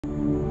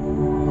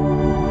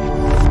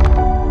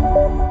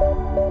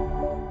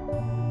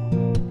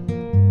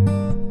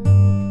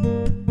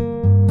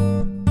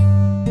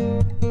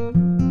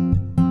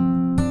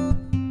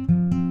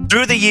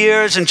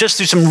years and just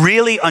through some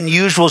really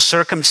unusual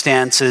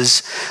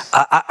circumstances,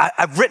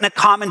 I've written a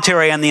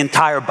commentary on the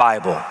entire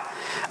Bible.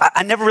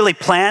 I never really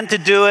planned to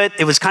do it.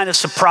 It was kind of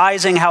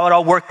surprising how it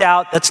all worked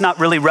out. That's not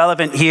really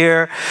relevant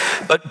here.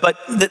 But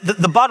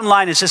the bottom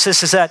line is just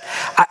this, is that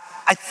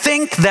I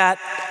think that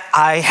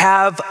I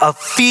have a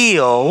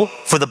feel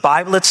for the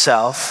Bible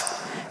itself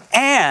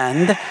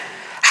and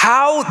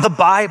how the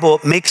Bible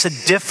makes a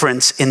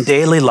difference in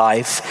daily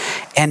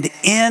life and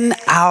in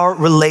our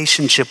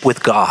relationship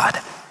with God.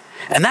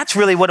 And that's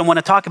really what I want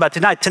to talk about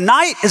tonight.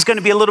 Tonight is going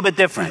to be a little bit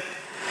different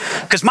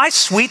because my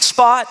sweet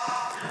spot,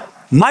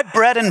 my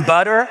bread and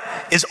butter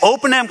is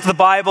opening up the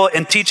Bible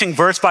and teaching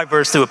verse by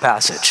verse through a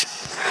passage.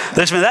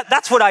 Listen,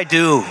 that's what I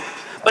do.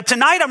 But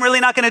tonight I'm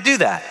really not going to do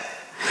that.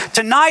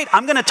 Tonight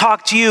I'm going to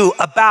talk to you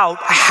about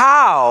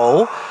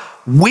how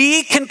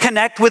we can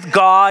connect with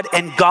God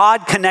and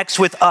God connects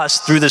with us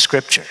through the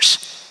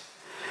scriptures.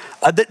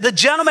 The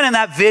gentleman in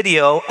that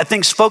video, I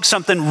think, spoke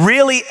something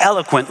really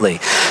eloquently.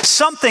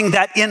 Something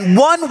that in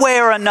one way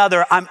or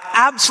another, I'm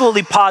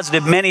absolutely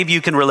positive many of you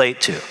can relate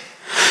to.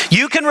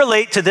 You can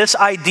relate to this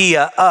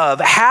idea of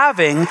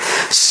having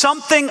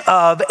something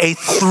of a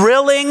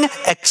thrilling,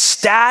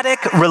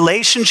 ecstatic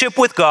relationship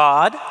with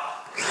God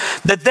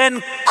that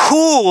then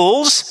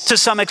cools to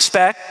some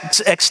extent,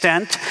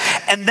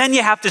 and then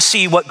you have to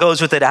see what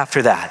goes with it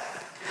after that.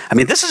 I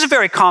mean, this is a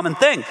very common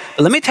thing,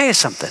 but let me tell you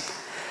something.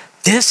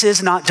 This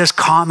is not just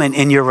common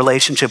in your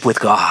relationship with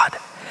God.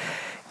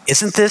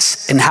 Isn't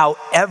this in how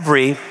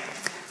and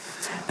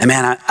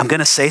man, I'm going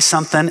to say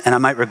something and I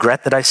might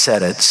regret that I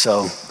said it,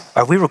 so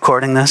are we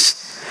recording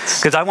this?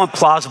 Because I want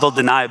plausible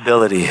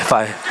deniability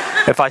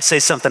if I say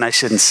something I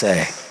shouldn't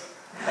say.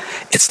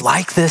 It's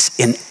like this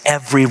in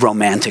every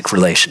romantic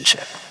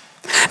relationship.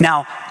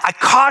 Now, I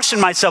caution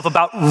myself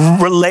about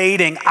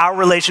relating our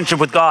relationship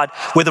with God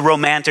with a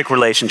romantic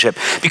relationship,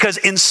 because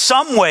in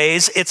some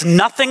ways it's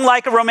nothing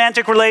like a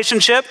romantic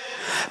relationship,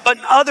 but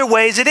in other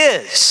ways it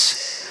is.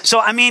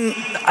 So, I mean,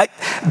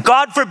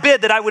 God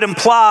forbid that I would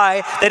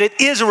imply that it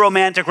is a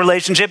romantic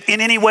relationship in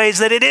any ways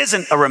that it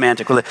isn't a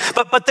romantic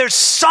relationship. But there's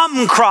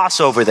some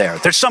crossover there.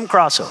 There's some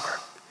crossover.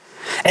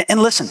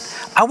 And listen,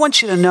 I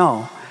want you to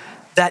know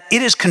that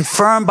it is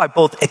confirmed by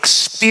both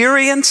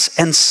experience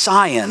and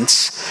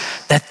science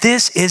that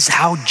this is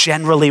how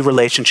generally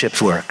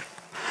relationships work.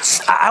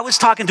 I was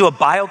talking to a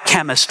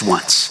biochemist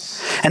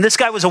once, and this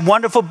guy was a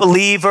wonderful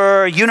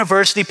believer, a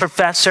university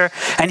professor,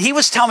 and he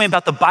was telling me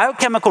about the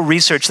biochemical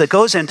research that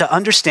goes into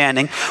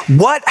understanding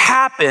what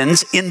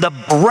happens in the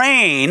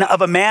brain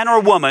of a man or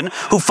a woman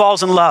who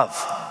falls in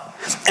love.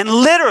 And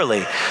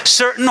literally,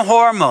 certain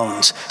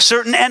hormones,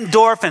 certain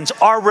endorphins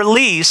are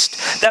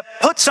released that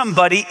put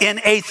somebody in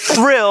a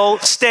thrill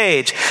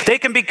stage. They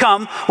can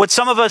become what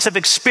some of us have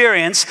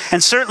experienced,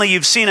 and certainly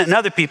you've seen it in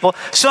other people,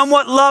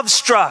 somewhat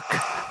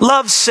love-struck,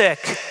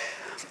 love-sick.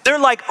 They're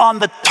like on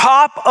the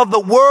top of the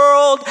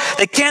world.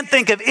 They can't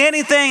think of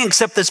anything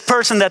except this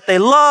person that they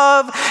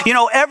love. You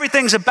know,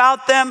 everything's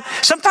about them.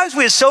 Sometimes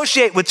we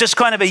associate with just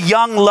kind of a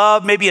young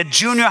love, maybe a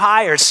junior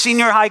high or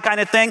senior high kind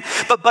of thing.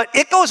 But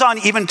it goes on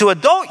even to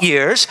adult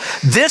years,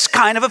 this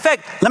kind of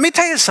effect. Let me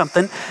tell you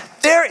something.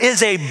 There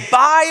is a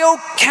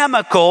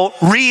biochemical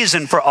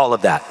reason for all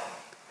of that.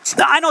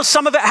 Now, I know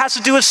some of it has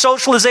to do with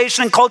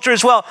socialization and culture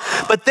as well,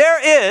 but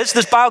there is,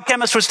 this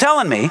biochemist was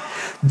telling me,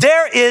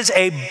 there is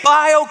a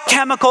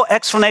biochemical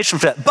explanation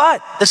for that.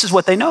 But this is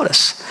what they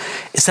notice,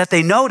 is that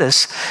they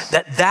notice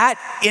that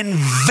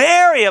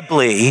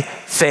invariably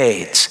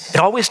fades. It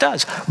always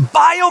does.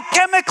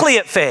 Biochemically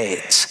it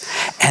fades.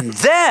 And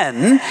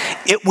then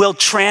it will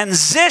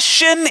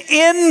transition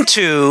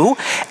into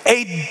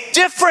a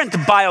different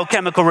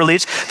biochemical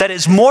release that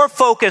is more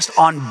focused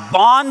on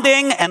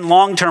bonding and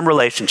long-term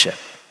relationship.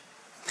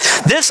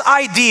 This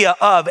idea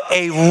of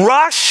a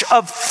rush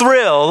of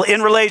thrill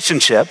in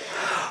relationship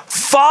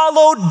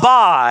followed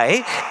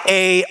by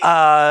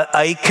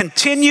a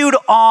continued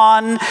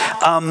on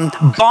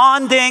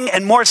bonding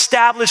and more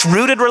established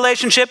rooted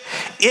relationship,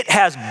 it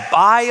has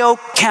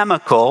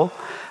biochemical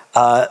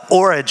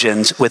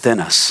origins within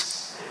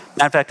us.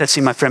 Matter of fact, I see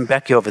my friend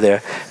Becky over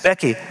there.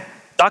 Becky,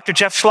 Dr.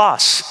 Jeff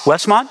Schloss,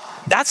 Westmont,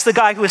 that's the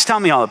guy who was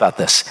telling me all about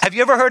this. Have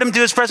you ever heard him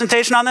do his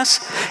presentation on this?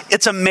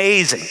 It's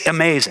amazing,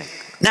 amazing.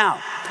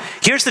 Now,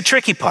 here's the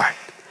tricky part.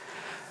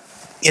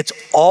 It's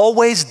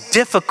always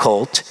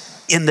difficult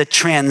in the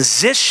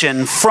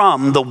transition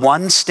from the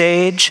one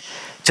stage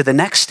to the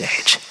next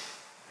stage.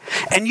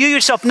 And you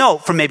yourself know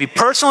from maybe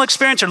personal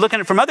experience or looking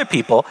at it from other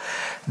people,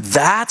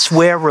 that's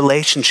where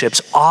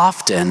relationships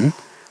often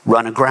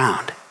run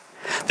aground.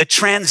 The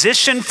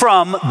transition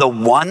from the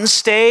one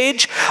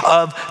stage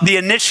of the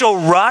initial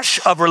rush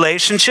of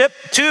relationship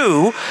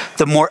to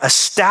the more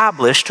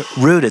established,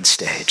 rooted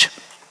stage.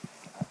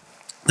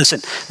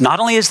 Listen, not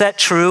only is that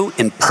true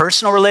in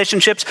personal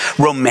relationships,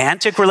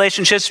 romantic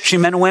relationships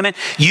between men and women,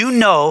 you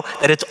know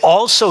that it's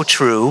also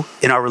true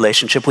in our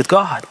relationship with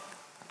God.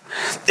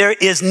 There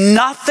is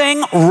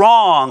nothing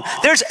wrong.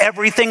 There's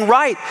everything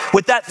right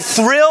with that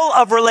thrill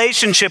of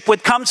relationship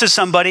what comes to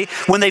somebody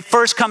when they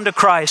first come to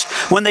Christ,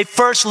 when they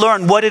first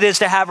learn what it is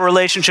to have a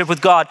relationship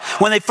with God,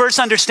 when they first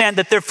understand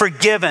that they're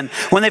forgiven,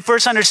 when they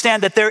first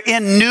understand that they're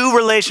in new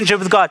relationship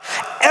with God.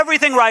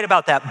 Everything right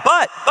about that.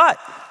 But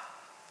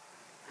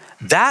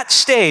that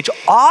stage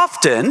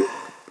often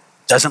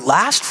doesn't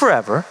last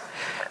forever.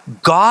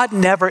 God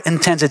never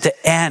intends it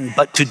to end,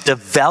 but to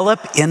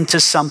develop into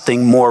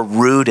something more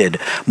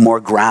rooted, more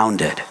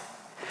grounded.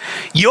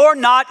 You're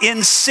not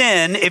in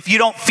sin if you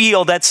don't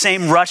feel that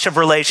same rush of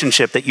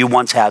relationship that you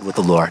once had with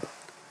the Lord.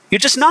 You're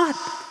just not.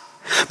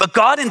 But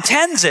God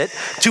intends it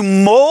to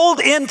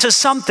mold into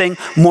something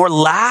more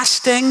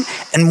lasting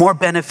and more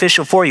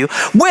beneficial for you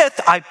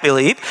with, I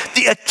believe,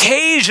 the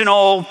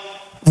occasional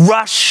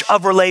rush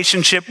of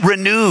relationship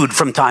renewed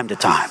from time to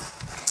time.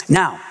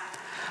 Now,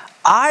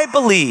 I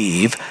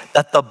believe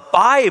that the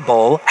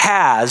Bible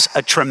has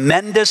a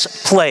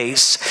tremendous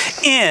place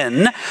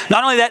in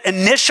not only that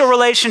initial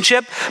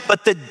relationship,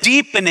 but the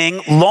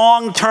deepening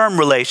long-term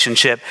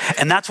relationship.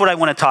 And that's what I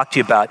want to talk to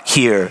you about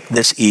here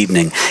this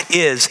evening,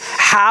 is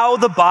how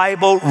the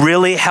Bible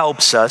really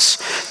helps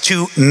us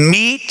to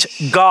meet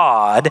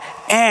God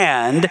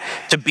and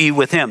to be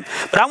with him.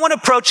 But I want to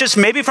approach this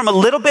maybe from a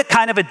little bit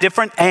kind of a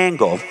different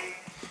angle.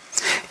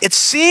 It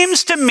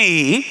seems to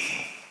me,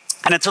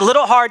 and it's a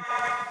little hard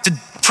to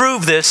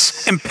prove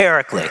this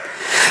empirically.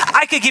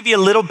 I could give you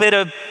a little bit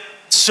of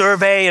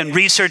survey and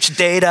research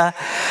data,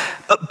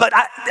 but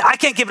I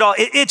can't give it all.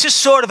 It's just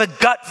sort of a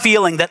gut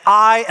feeling that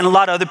I and a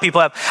lot of other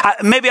people have.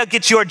 Maybe I'll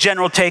get your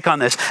general take on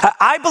this.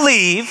 I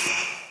believe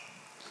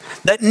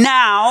that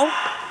now,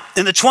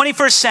 in the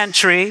 21st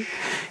century,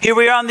 here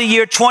we are in the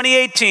year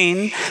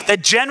 2018,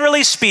 that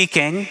generally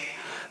speaking,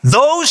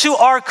 those who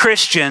are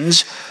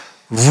Christians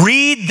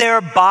read their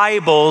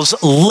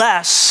Bibles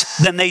less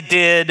than they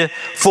did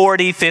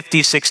 40,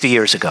 50, 60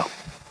 years ago.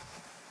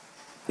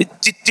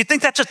 Do you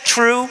think that's a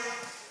true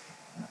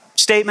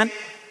statement?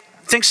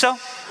 Think so?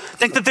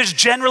 Think that there's,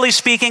 generally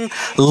speaking,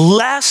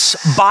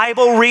 less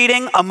Bible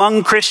reading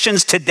among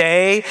Christians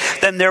today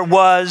than there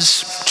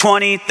was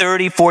 20,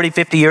 30, 40,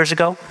 50 years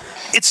ago?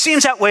 It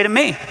seems that way to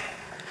me.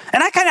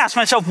 And I kind of ask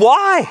myself,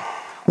 why?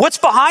 What's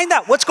behind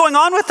that? What's going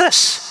on with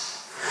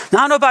this? Now,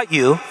 I don't know about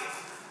you,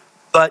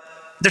 but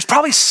there's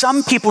probably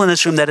some people in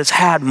this room that has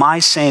had my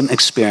same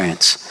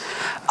experience.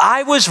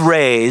 I was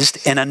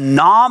raised in a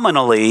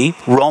nominally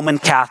Roman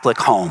Catholic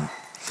home.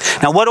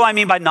 Now, what do I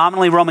mean by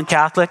nominally Roman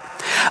Catholic?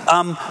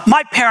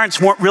 My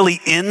parents weren't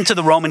really into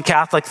the Roman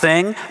Catholic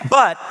thing,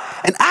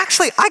 and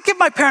actually, I give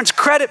my parents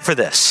credit for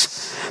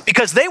this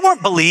because they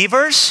weren't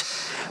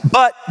believers,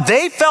 but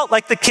they felt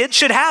like the kids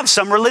should have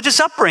some religious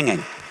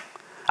upbringing.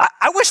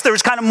 I wish there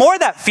was kind of more of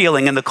that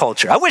feeling in the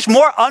culture. I wish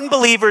more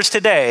unbelievers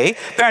today,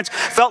 parents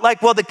felt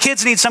like, well, the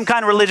kids need some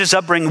kind of religious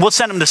upbringing. We'll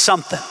send them to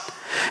something.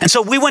 And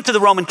so we went to the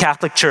Roman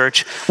Catholic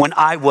Church when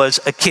I was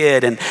a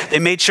kid, and they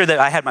made sure that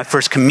I had my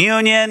first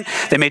communion.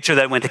 They made sure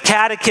that I went to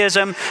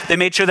catechism. They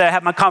made sure that I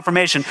had my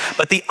confirmation.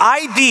 But the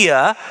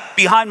idea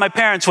behind my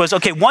parents was,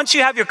 okay, once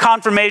you have your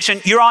confirmation,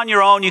 you're on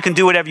your own. You can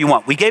do whatever you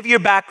want. We gave you your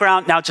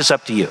background. Now it's just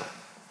up to you.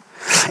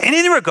 In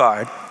any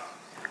regard,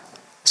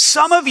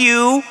 some of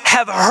you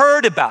have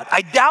heard about,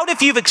 I doubt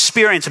if you've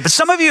experienced it, but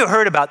some of you have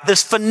heard about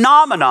this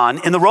phenomenon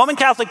in the Roman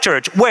Catholic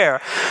Church where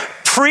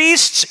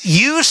priests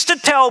used to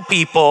tell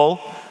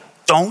people,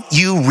 don't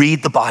you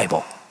read the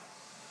Bible.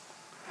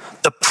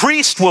 The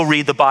priest will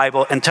read the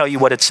Bible and tell you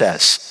what it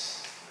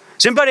says.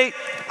 Does anybody,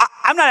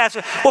 I'm not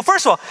asking, well,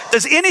 first of all,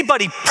 does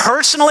anybody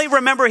personally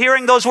remember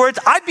hearing those words?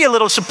 I'd be a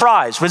little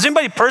surprised. Was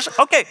anybody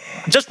okay,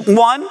 just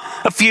one,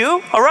 a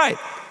few, all right.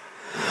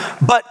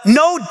 But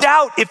no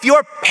doubt if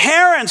your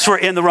parents were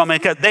in the Roman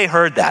Catholic, they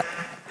heard that.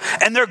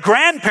 And their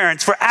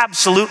grandparents were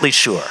absolutely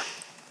sure.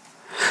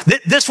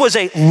 This was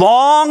a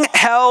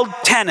long-held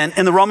tenet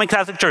in the Roman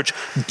Catholic Church.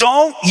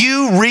 Don't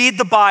you read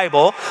the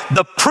Bible.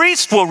 The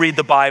priest will read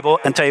the Bible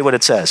and tell you what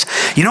it says.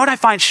 You know what I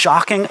find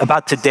shocking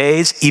about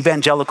today's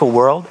evangelical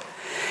world?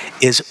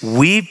 Is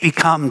we've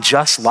become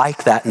just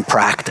like that in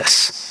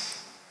practice.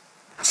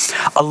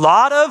 A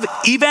lot of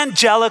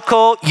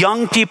evangelical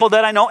young people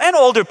that I know, and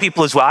older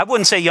people as well. I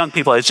wouldn't say young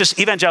people, it's just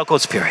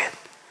evangelicals, period.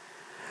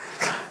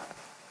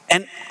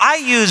 And I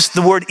use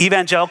the word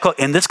evangelical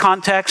in this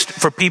context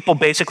for people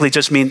basically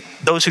just mean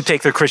those who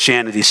take their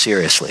Christianity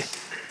seriously.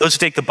 Those who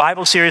take the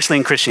Bible seriously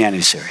and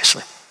Christianity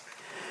seriously.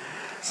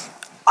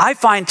 I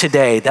find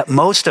today that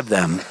most of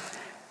them,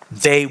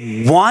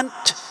 they want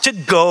to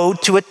go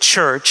to a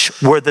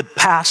church where the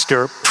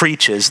pastor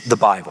preaches the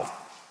Bible.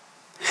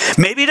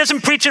 Maybe he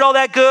doesn't preach it all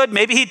that good.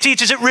 Maybe he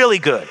teaches it really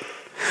good.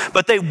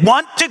 But they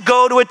want to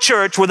go to a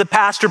church where the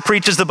pastor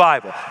preaches the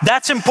Bible.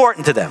 That's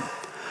important to them.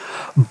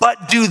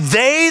 But do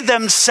they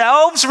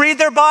themselves read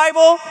their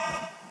Bible?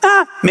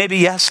 Maybe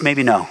yes,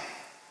 maybe no.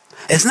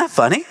 Isn't that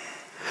funny?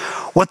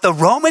 What the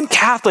Roman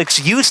Catholics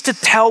used to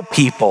tell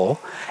people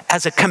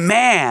as a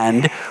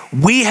command,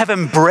 we have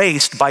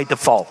embraced by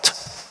default.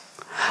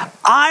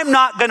 I'm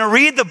not going to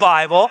read the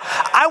Bible.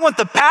 I want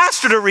the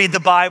pastor to read the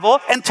Bible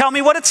and tell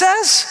me what it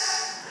says.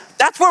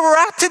 That's where we're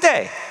at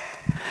today.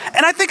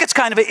 And I think it's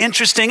kind of an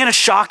interesting and a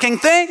shocking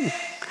thing.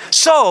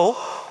 So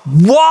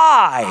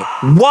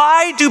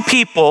why do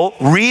people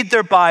read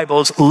their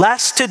Bibles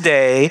less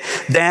today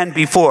than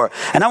before?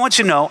 And I want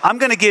you to know, I'm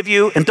going to give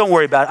you, and don't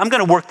worry about it, I'm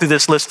going to work through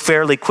this list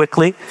fairly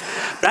quickly,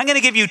 but I'm going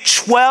to give you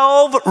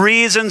 12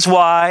 reasons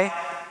why,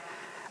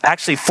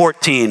 actually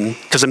 14,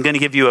 because I'm going to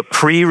give you a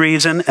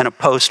pre-reason and a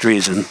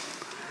post-reason.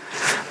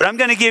 But I'm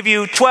going to give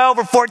you 12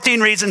 or 14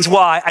 reasons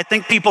why I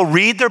think people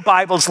read their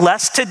Bibles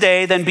less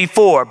today than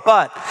before.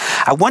 But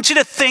I want you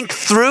to think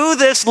through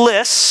this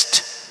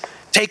list.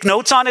 Take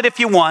notes on it if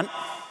you want.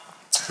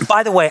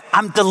 By the way,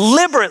 I'm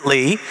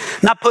deliberately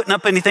not putting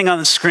up anything on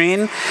the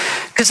screen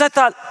because I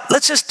thought,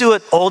 let's just do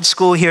it old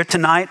school here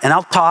tonight, and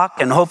I'll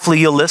talk, and hopefully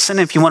you'll listen.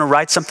 If you want to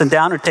write something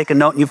down or take a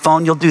note on your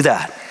phone, you'll do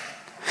that.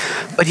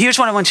 But here's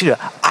what I want you to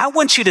do. I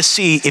want you to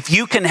see if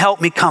you can help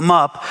me come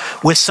up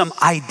with some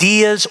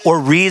ideas or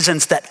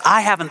reasons that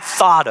I haven't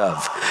thought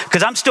of.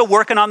 Because I'm still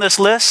working on this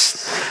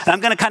list, and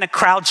I'm going to kind of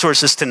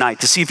crowdsource this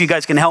tonight to see if you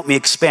guys can help me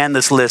expand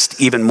this list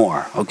even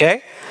more,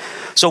 okay?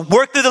 So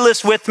work through the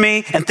list with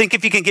me and think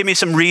if you can give me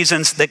some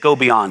reasons that go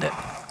beyond it.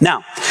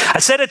 Now, I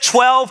said a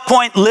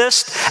 12-point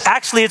list.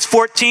 Actually, it's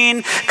 14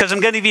 because I'm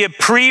going to give you a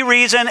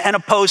pre-reason and a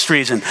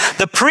post-reason.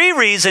 The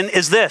pre-reason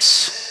is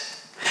this.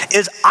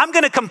 I'm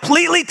going to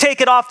completely take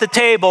it off the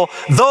table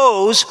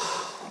those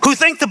who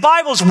think the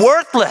Bible's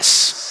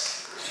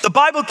worthless. The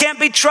Bible can't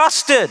be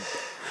trusted.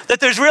 That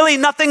there's really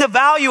nothing of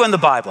value in the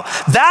Bible.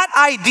 That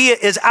idea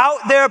is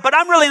out there, but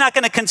I'm really not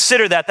going to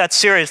consider that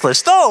seriously.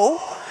 Though,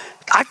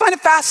 I find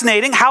it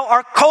fascinating how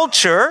our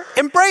culture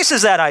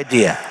embraces that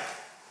idea.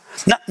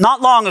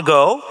 Not long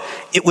ago,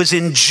 it was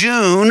in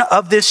June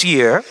of this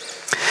year,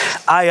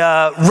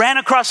 I ran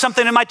across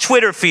something in my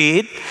Twitter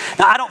feed.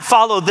 Now, I don't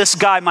follow this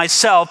guy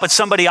myself, but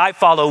somebody I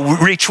follow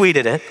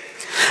retweeted it.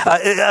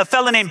 A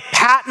fellow named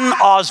Patton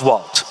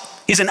Oswalt.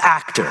 He's an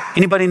actor.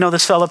 Anybody know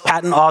this fellow,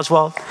 Patton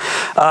Oswalt?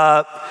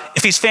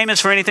 If he's famous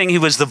for anything, he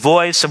was the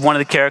voice of one of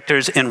the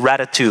characters in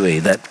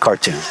Ratatouille, that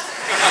cartoon.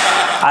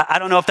 I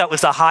don't know if that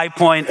was the high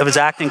point of his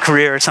acting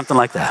career or something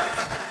like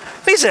that.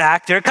 He's an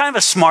actor, kind of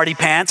a smarty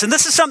pants, and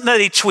this is something that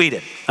he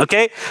tweeted,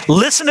 okay?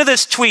 Listen to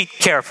this tweet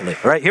carefully,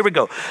 all right? Here we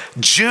go.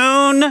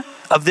 June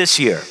of this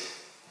year.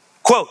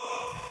 Quote,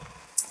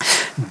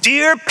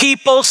 "Dear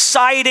people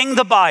citing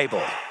the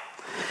Bible,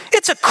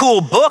 it's a cool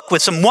book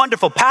with some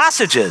wonderful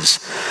passages,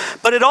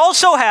 but it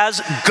also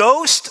has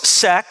ghost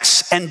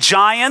sex and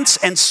giants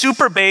and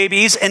super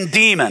babies and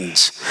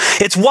demons.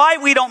 It's why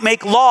we don't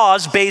make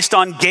laws based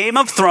on Game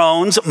of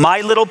Thrones, My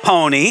Little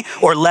Pony,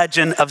 or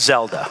Legend of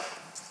Zelda."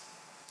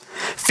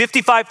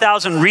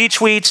 55,000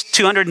 retweets,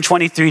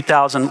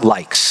 223,000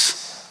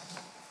 likes.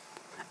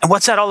 And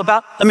what's that all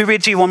about? Let me read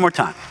it to you one more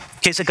time, in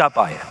case it got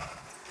by you.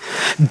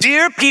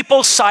 "Dear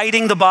people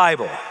citing the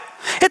Bible,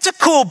 it's a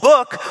cool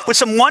book with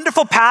some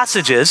wonderful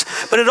passages,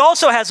 but it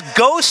also has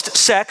ghost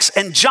sex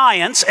and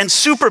giants and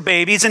super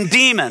babies and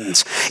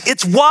demons.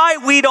 It's why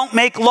we don't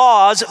make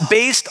laws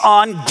based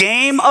on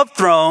Game of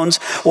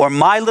Thrones or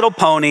My Little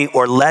Pony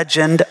or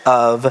Legend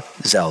of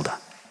Zelda."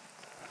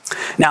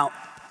 Now,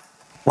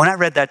 when I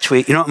read that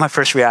tweet, you know what my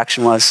first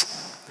reaction was?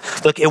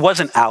 Look, it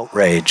wasn't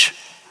outrage.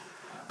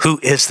 Who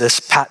is this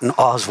Patton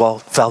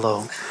Oswalt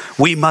fellow?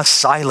 We must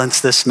silence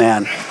this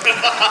man.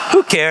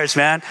 Who cares,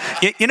 man?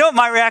 You know what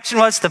my reaction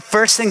was? The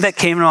first thing that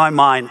came to my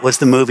mind was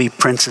the movie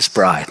Princess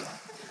Bride.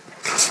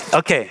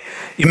 Okay,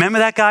 you remember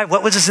that guy?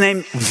 What was his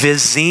name?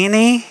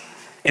 Vizzini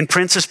in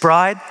Princess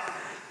Bride?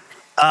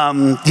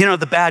 You know,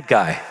 the bad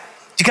guy.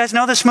 Do you guys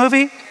know this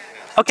movie?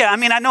 Okay, I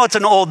mean, I know it's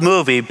an old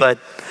movie, but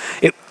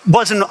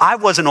I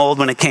wasn't old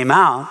when it came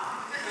out.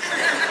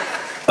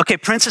 Okay,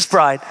 Princess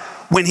Bride,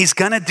 when he's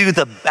gonna do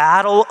the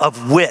battle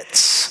of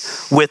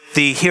wits with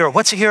the hero.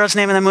 What's the hero's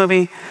name in the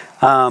movie?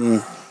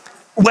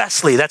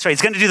 Wesley, that's right.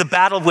 He's gonna do the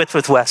battle of wits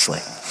with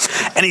Wesley.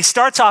 And he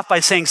starts off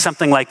by saying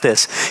something like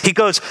this. He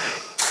goes,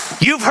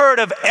 "You've heard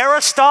of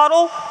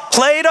Aristotle,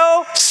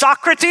 Plato,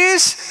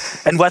 Socrates?"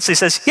 And Wesley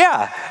says,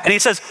 "Yeah." And he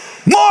says,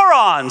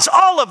 "Morons,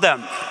 all of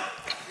them."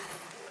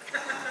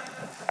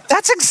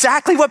 That's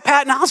exactly what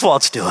Patton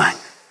Oswalt's doing.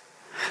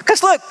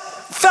 Because look,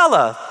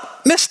 fella,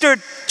 Mr.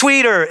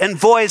 Tweeter and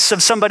voice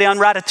of somebody on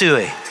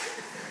Ratatouille.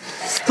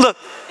 Look,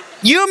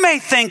 you may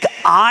think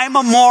I'm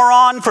a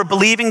moron for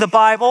believing the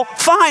Bible.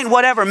 Fine,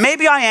 whatever.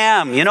 Maybe I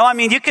am. You know, I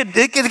mean, you could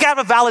have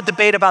a valid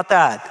debate about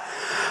that.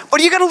 But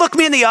are you going to look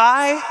me in the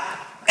eye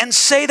and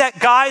say that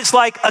guys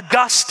like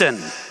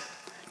Augustine,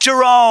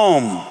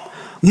 Jerome,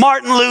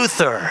 Martin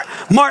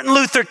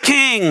Luther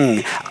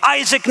King,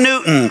 Isaac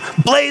Newton,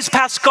 Blaise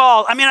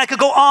Pascal, I mean, I could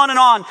go on and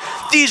on.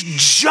 These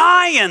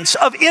giants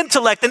of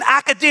intellect and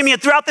academia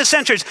throughout the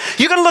centuries,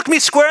 you're going to look me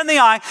square in the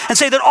eye and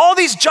say that all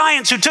these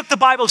giants who took the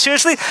Bible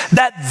seriously,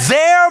 that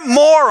they're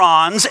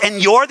morons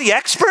and you're the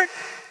expert?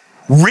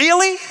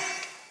 Really?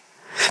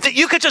 That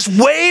you could just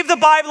wave the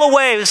Bible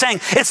away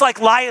saying it's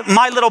like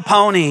My Little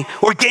Pony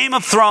or Game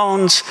of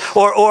Thrones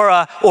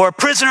or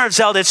Prisoner of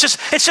Zelda. It's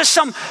just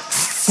some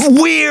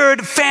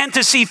weird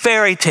fantasy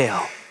fairy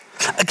tale.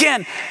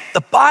 Again,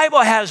 the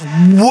Bible has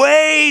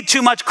way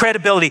too much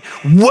credibility,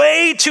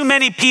 way too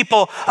many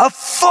people of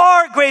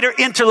far greater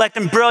intellect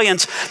and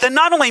brilliance than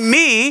not only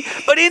me,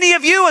 but any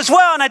of you as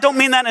well. And I don't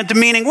mean that in a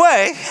demeaning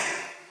way.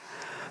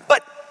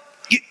 But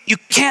you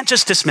can't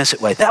just dismiss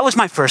it away. That was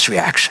my first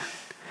reaction.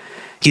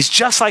 He's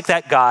just like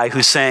that guy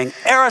who's saying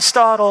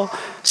Aristotle,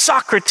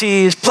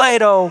 Socrates,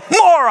 Plato,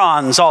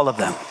 morons, all of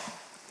them.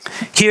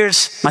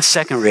 Here's my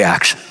second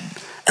reaction.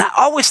 And I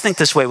always think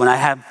this way when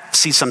I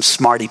see some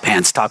smarty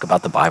pants talk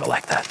about the Bible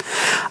like that.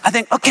 I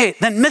think, okay,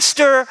 then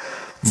Mr.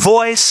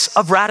 Voice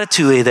of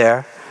Ratatouille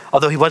there,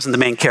 although he wasn't the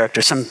main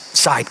character, some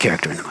side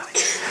character in the movie.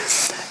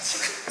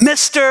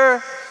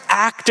 Mr.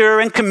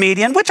 Actor and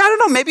comedian, which I don't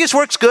know, maybe his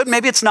work's good,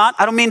 maybe it's not.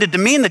 I don't mean to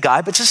demean the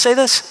guy, but just say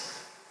this.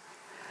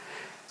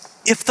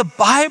 If the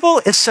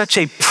Bible is such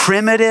a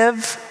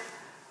primitive,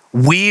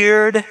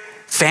 weird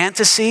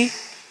fantasy,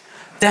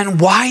 then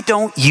why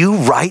don't you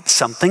write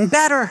something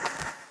better?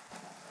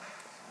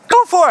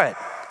 Go for it.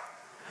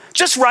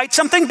 Just write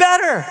something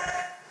better.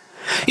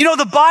 You know,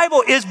 the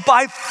Bible is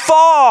by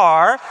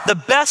far the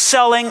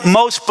best-selling,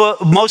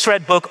 most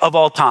read book of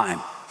all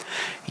time.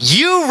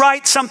 You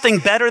write something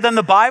better than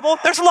the Bible,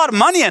 there's a lot of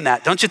money in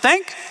that, don't you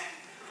think?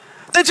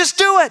 Then just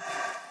do it.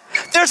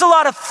 There's a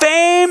lot of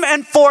fame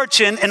and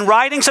fortune in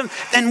writing something.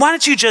 Then why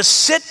don't you just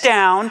sit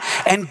down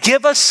and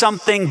give us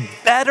something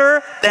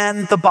better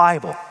than the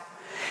Bible?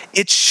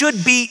 It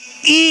should be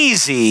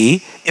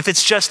easy if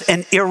it's just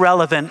an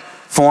irrelevant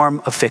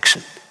form of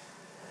fiction.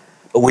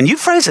 But when you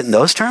phrase it in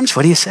those terms,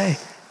 what do you say?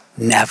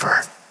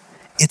 Never.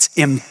 It's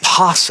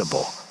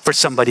impossible for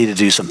somebody to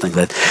do something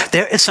like that.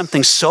 There is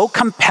something so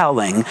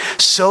compelling,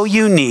 so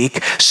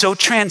unique, so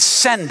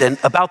transcendent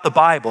about the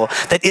Bible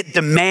that it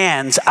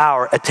demands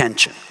our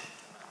attention.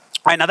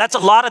 All right, now that's a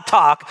lot of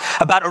talk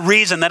about a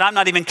reason that I'm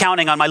not even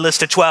counting on my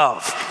list of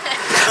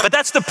 12. But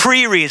that's the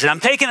pre-reason. I'm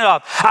taking it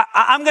off.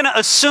 I'm going to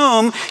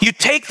assume you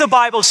take the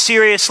Bible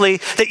seriously,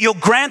 that you'll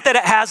grant that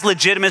it has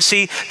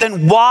legitimacy.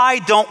 Then why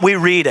don't we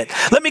read it?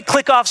 Let me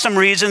click off some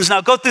reasons.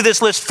 Now go through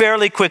this list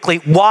fairly quickly.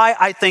 Why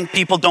I think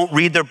people don't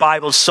read their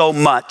Bibles so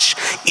much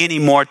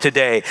anymore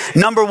today.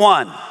 Number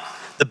one,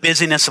 the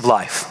busyness of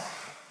life.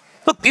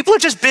 Look, people are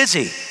just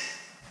busy.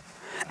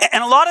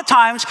 And a lot of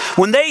times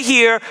when they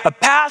hear a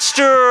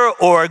pastor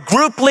or a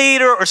group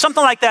leader or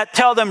something like that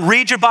tell them,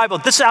 read your Bible,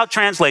 this is how it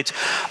translates.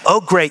 Oh,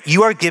 great,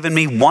 you are giving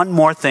me one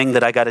more thing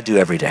that I got to do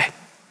every day.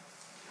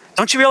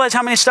 Don't you realize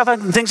how many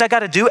things I got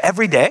to do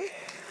every day?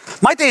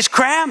 My day's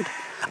crammed.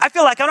 I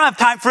feel like I don't have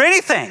time for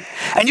anything.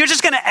 And you're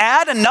just going to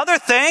add another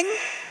thing?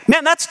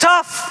 Man, that's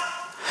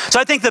tough. So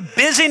I think the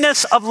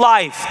busyness of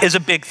life is a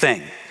big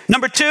thing.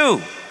 Number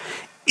two,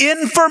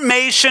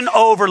 information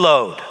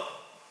overload.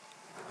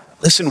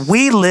 Listen,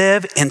 we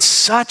live in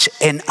such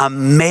an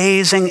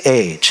amazing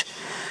age.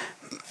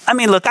 I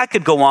mean, look, I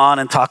could go on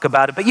and talk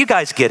about it, but you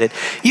guys get it.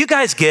 You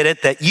guys get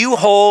it that you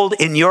hold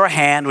in your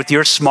hand with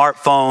your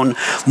smartphone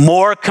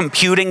more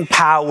computing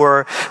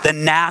power than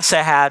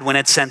NASA had when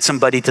it sent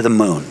somebody to the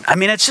moon. I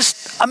mean, it's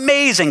just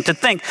amazing to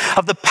think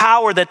of the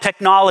power that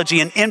technology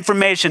and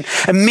information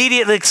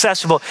immediately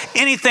accessible,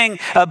 anything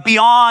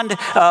beyond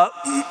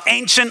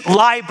ancient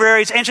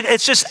libraries,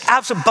 it's just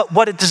absolute. But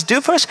what it does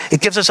do for us, it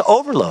gives us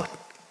overload.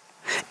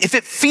 If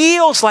it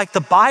feels like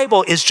the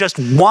Bible is just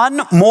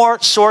one more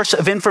source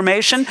of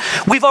information,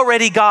 we've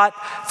already got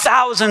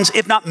thousands,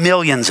 if not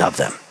millions of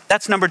them.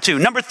 That's number two.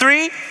 Number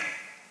three,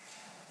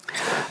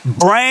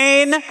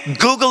 brain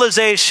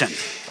Googleization.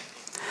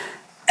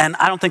 And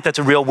I don't think that's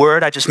a real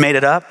word, I just made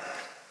it up.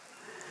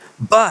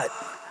 But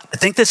I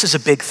think this is a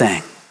big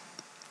thing.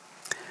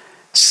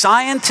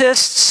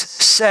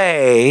 Scientists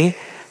say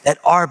that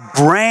our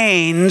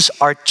brains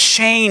are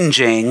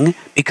changing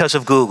because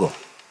of Google.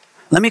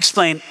 Let me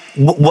explain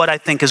what I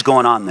think is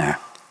going on there.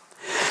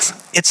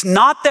 It's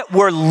not that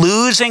we're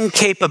losing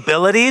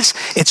capabilities,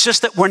 it's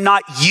just that we're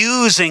not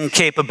using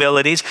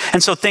capabilities,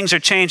 and so things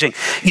are changing.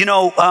 You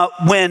know,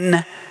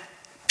 when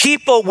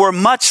people were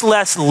much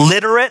less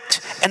literate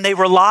and they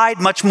relied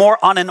much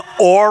more on an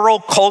oral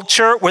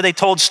culture where they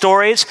told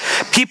stories,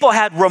 people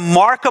had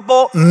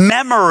remarkable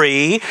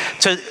memory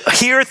to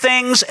hear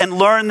things and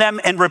learn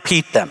them and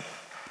repeat them.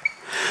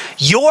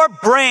 Your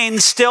brain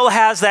still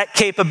has that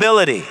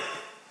capability.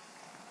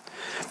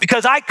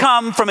 Because I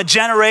come from a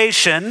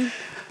generation,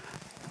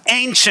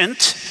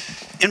 ancient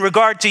in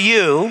regard to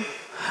you.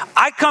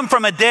 I come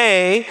from a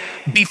day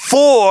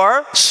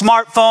before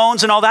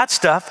smartphones and all that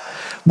stuff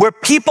where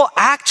people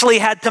actually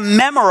had to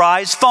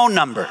memorize phone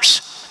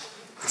numbers.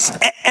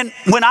 And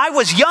when I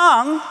was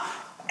young,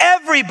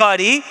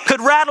 everybody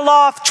could rattle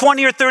off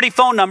 20 or 30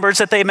 phone numbers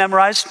that they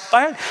memorized.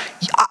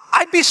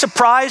 I'd be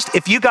surprised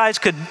if you guys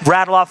could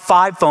rattle off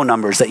 5 phone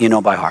numbers that you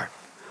know by heart.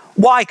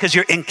 Why? Because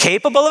you're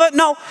incapable of it?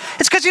 No,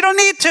 it's because you don't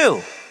need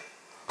to.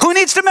 Who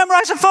needs to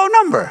memorize a phone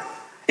number?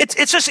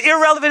 It's just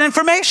irrelevant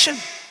information.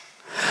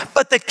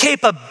 But the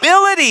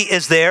capability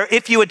is there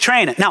if you would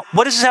train it. Now,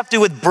 what does this have to do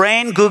with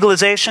brain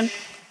Googleization?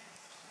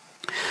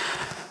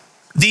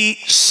 The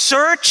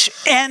search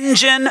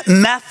engine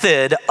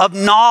method of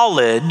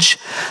knowledge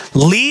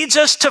leads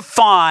us to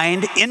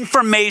find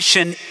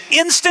information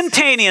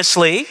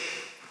instantaneously,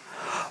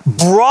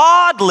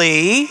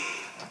 broadly,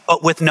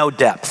 but with no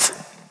depth.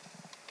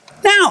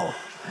 Now,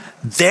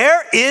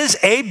 there is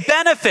a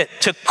benefit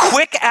to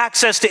quick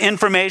access to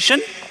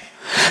information.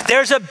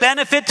 There's a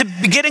benefit to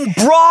getting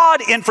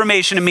broad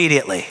information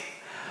immediately.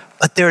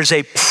 But there's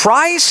a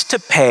price to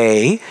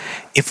pay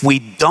if we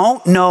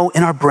don't know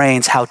in our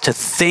brains how to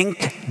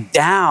think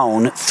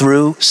down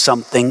through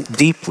something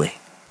deeply.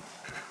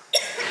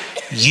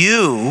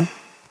 You,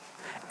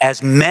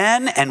 as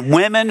men and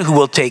women who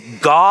will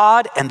take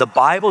God and the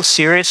Bible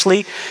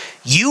seriously,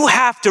 you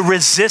have to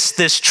resist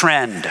this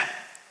trend.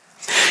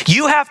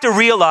 You have to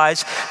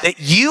realize that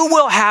you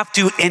will have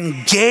to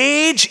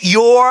engage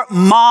your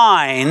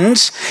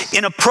minds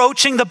in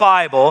approaching the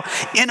Bible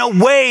in a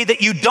way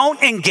that you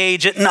don't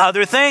engage it in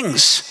other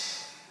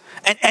things.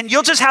 And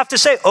you'll just have to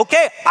say,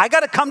 okay, I got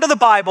to come to the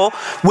Bible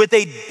with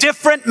a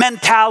different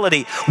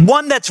mentality,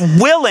 one that's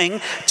willing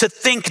to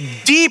think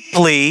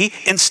deeply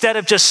instead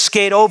of just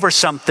skate over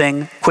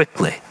something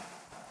quickly.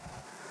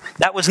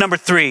 That was number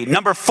 3.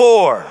 Number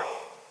 4.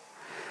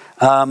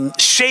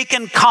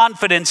 Shaken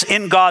confidence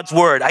in God's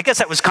word. I guess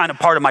that was kind of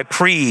part of my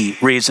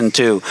pre-reason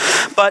too.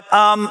 But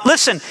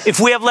listen, if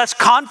we have less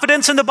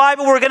confidence in the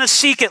Bible, we're going to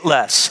seek it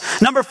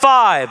less. Number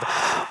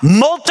 5,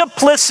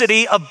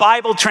 multiplicity of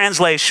Bible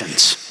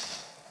translations.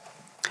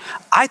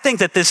 I think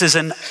that this is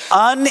an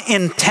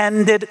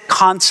unintended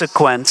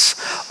consequence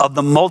of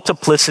the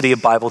multiplicity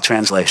of Bible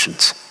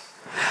translations.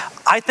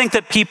 I think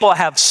that people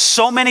have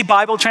so many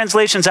Bible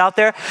translations out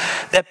there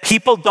that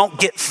people don't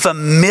get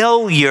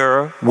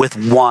familiar with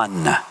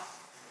one.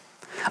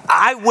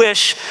 I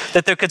wish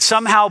that there could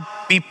somehow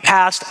be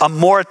passed a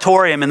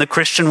moratorium in the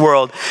Christian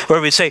world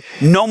where we say,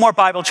 no more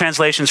Bible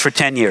translations for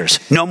 10 years.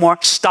 No more,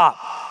 stop,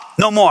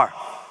 no more.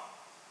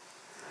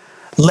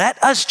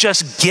 Let us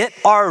just get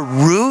our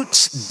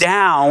roots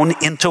down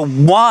into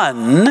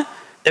one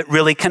that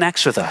really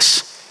connects with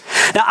us.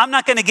 Now, I'm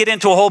not going to get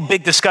into a whole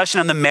big discussion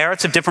on the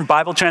merits of different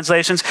Bible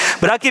translations,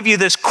 but I'll give you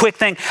this quick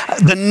thing.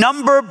 The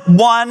number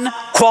 1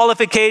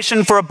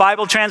 qualification for a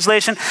Bible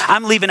translation,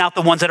 I'm leaving out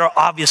the ones that are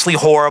obviously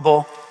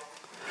horrible.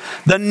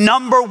 The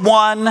number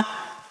 1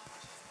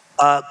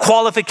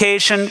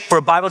 qualification for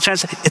a Bible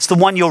translation, it's the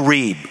one you'll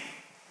read.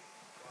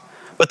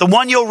 But the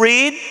one you'll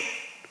read,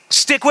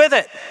 stick with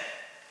it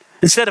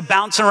instead of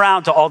bouncing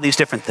around to all these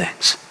different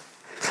things.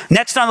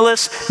 Next on the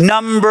list,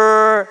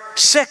 number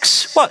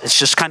 6. Well, it's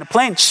just kind of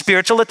plain,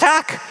 spiritual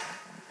attack.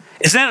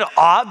 Isn't it an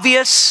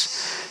obvious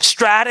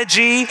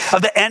strategy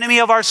of the enemy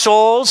of our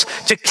souls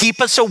to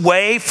keep us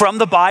away from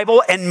the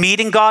Bible and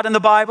meeting God in the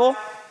Bible?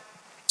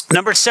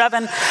 Number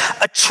 7,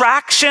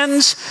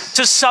 attractions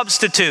to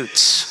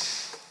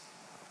substitutes.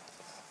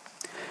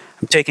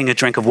 I'm taking a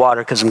drink of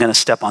water because I'm going to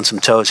step on some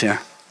toes here.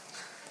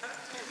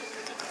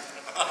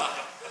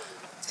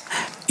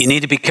 You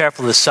need to be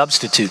careful of the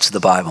substitutes of the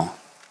Bible.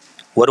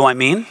 What do I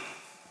mean?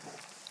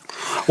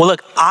 Well,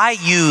 look, I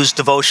use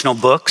devotional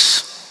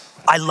books.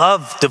 I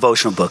love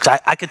devotional books.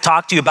 I could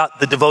talk to you about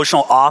the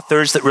devotional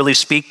authors that really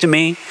speak to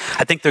me.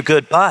 I think they're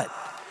good, but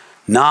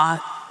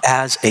not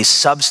as a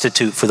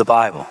substitute for the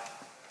Bible.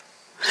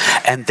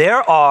 And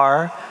there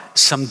are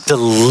some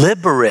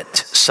deliberate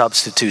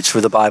substitutes for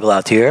the Bible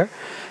out here.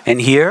 And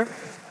here,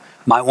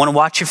 might want to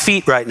watch your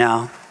feet right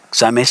now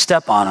because I may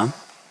step on them.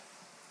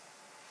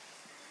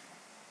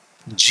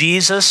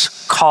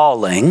 Jesus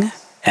Calling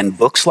and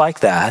books like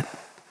that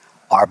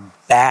are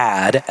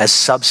bad as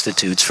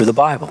substitutes for the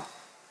Bible.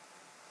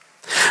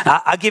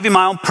 Now, I'll give you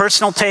my own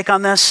personal take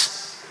on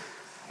this.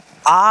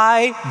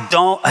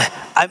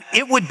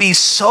 It would be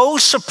so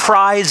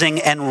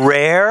surprising and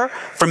rare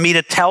for me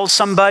to tell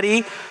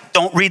somebody,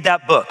 don't read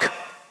that book.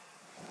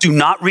 Do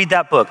not read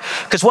that book.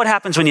 Because what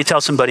happens when you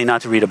tell somebody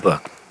not to read a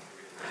book?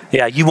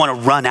 Yeah, you want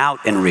to run out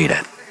and read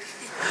it.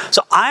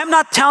 So I'm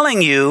not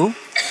telling you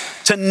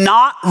to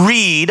not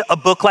read a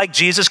book like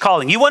Jesus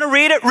Calling. You want to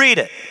read it? Read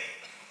it.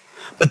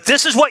 But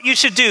this is what you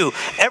should do.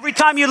 Every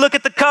time you look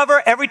at the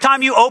cover, every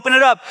time you open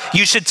it up,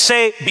 you should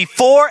say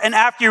before and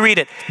after you read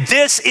it,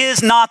 this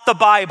is not the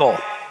Bible.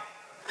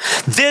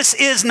 This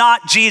is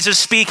not Jesus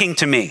speaking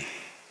to me.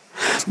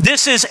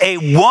 This is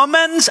a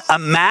woman's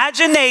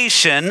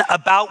imagination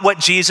about what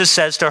Jesus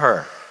says to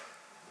her.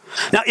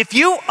 Now, if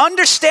you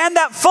understand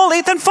that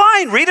fully, then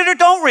fine, read it or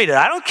don't read it.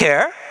 I don't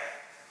care.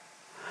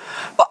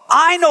 But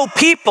I know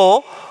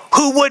people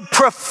who would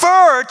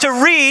prefer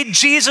to read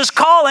Jesus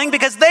Calling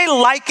because they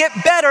like it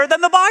better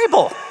than the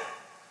Bible.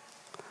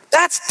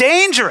 That's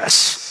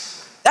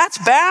dangerous. That's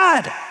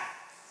bad.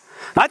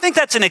 I think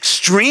that's an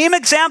extreme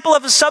example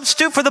of a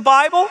substitute for the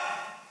Bible,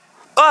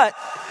 but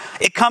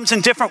it comes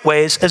in different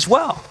ways as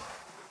well.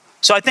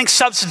 So I think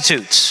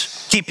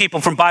substitutes keep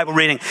people from Bible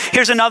reading.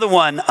 Here's another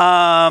one.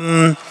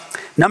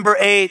 Number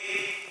 8,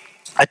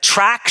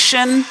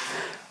 attraction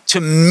to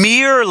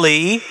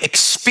merely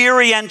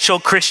experiential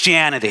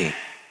Christianity.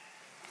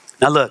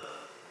 Now look,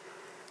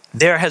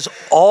 there has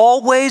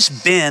always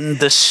been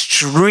the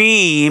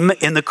stream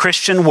in the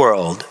Christian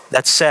world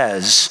that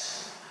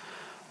says,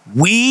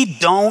 we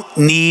don't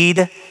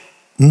need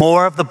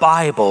more of the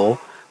Bible,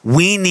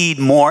 we need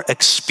more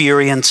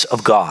experience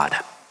of God.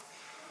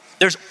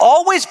 There's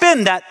always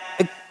been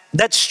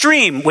that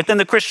stream within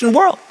the Christian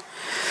world.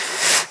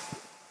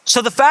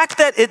 So the fact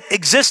that it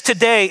exists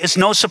today is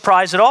no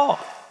surprise at all.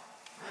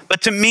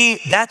 But to me,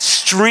 that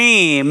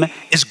stream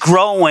is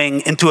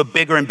growing into a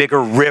bigger and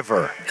bigger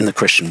river in the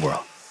Christian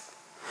world.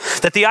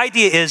 That the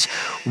idea is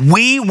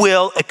we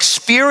will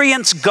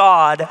experience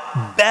God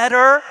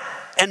better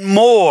and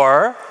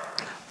more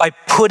by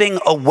putting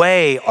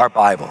away our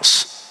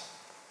Bibles.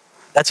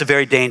 That's a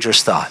very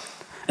dangerous thought.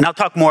 And I'll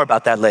talk more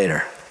about that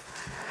later.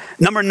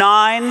 Number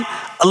 9,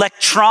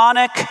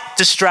 electronic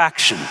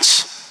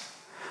distractions.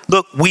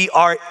 Look, we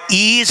are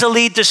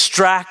easily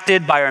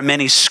distracted by our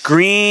many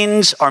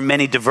screens, our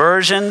many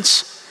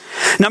diversions.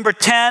 Number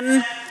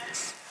 10,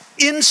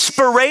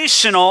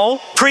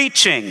 inspirational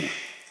preaching.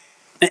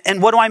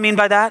 And what do I mean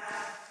by that?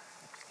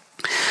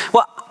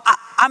 Well,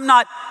 I'm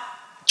not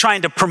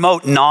trying to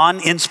promote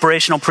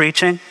non-inspirational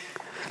preaching,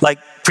 like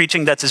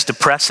preaching that's as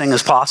depressing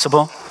as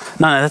possible.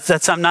 No,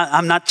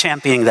 I'm not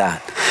championing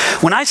that.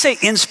 When I say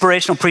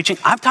inspirational preaching,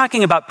 I'm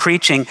talking about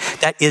preaching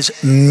that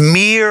is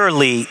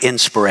merely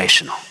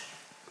inspirational,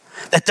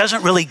 that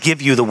doesn't really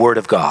give you the Word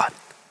of God.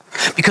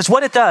 Because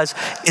what it does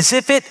is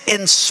if it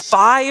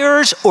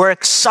inspires or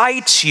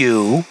excites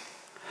you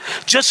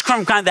just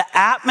from kind of the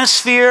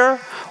atmosphere,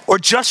 or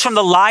just from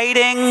the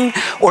lighting,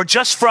 or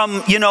just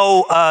from,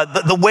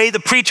 the way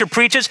the preacher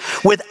preaches,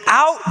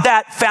 without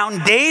that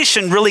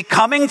foundation really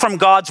coming from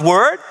God's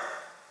Word,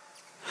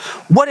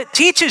 what it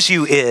teaches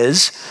you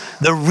is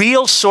the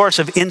real source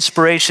of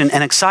inspiration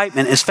and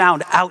excitement is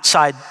found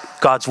outside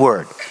God's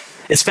Word.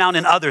 It's found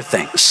in other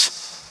things.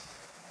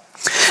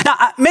 Now,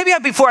 maybe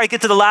before I get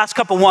to the last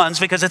couple ones,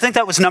 because I think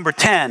that was number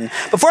 10,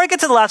 before I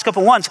get to the last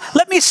couple ones,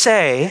 let me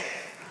say,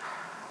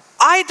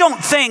 I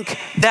don't think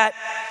that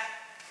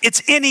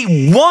it's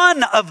any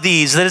one of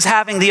these that is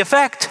having the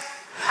effect.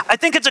 I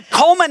think it's a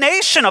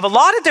culmination of a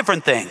lot of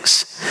different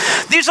things.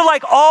 These are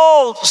like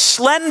all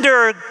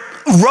slender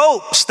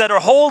ropes that are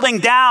holding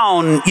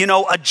down,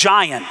 a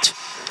giant.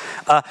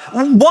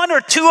 One or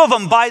two of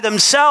them by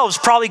themselves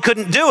probably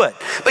couldn't do it.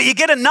 But you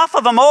get enough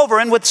of them over,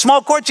 and with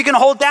small cords, you can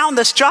hold down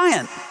this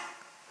giant.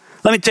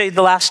 Let me tell you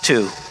the last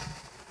two.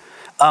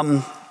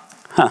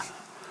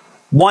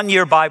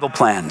 1-year Bible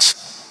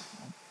plans.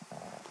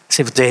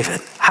 Say, well,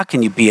 David, how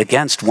can you be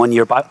against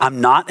 1-year Bible? I'm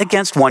not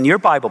against 1-year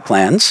Bible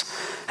plans,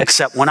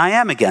 except when I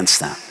am against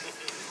them.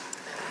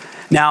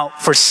 Now,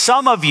 for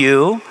some of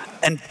you,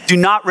 and do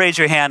not raise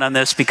your hand on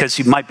this because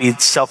you might be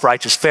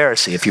self-righteous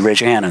Pharisee if you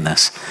raise your hand on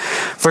this.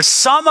 For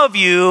some of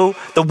you,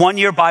 the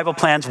 1-year Bible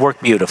plans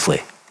work beautifully.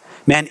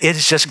 Man, it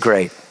is just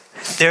great.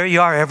 There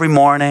you are every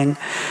morning,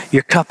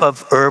 your cup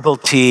of herbal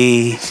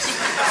tea,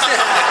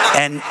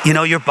 and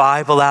your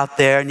Bible out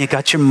there, and you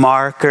got your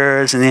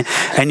markers, and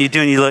you're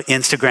doing your little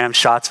Instagram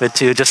shots of it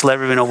too, just to let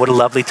everyone know what a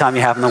lovely time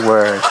you have in the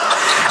Word.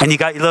 And you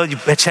got your little,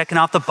 you're checking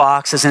off the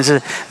boxes, and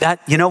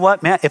that, you know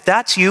what, man, if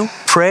that's you,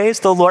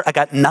 praise the Lord. I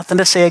got nothing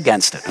to say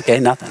against it, okay,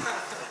 nothing.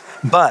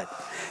 But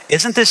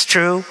isn't this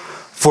true?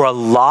 For a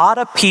lot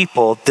of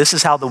people, this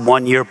is how the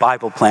 1-year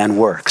Bible plan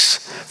works.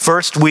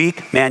 First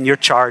week, man, you're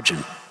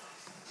charging.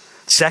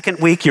 Second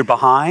week, you're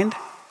behind.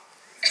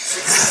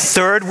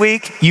 Third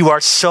week, you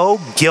are so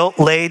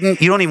guilt-laden,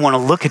 you don't even want to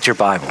look at your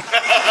Bible.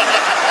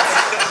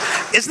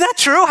 Isn't that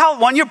true how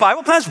 1-year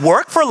Bible plans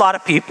work for a lot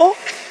of people?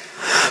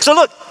 So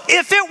look,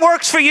 if it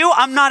works for you,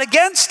 I'm not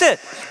against it.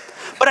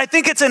 But I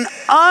think it's an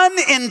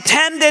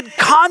unintended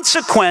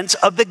consequence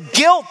of the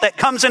guilt that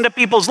comes into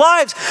people's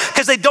lives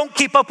because they don't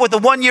keep up with the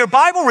 1-year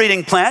Bible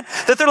reading plan,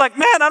 that they're like,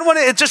 man, I don't want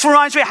to, it just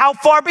reminds me how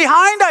far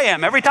behind I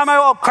am every time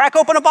I crack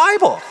open a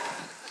Bible.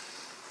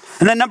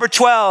 And then number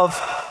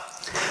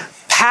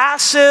 12,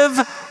 passive,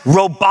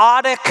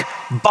 robotic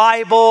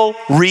Bible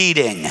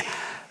reading.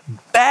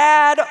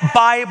 Bad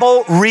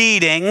Bible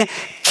reading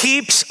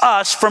keeps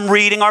us from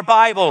reading our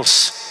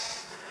Bibles.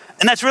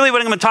 And that's really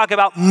what I'm going to talk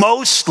about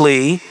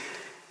mostly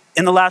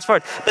in the last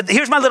part. But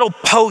here's my little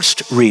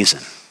post reason.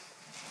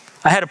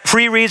 I had a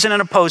pre-reason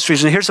and a post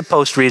reason. Here's a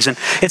post reason.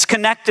 It's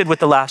connected with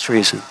the last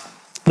reason.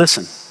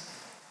 Listen,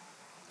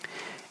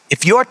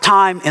 if your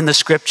time in the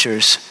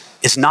scriptures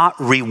is not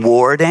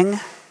rewarding,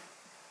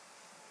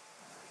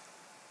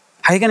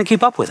 how are you going to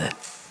keep up with it?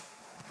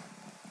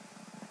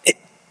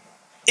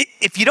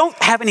 If you don't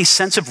have any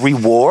sense of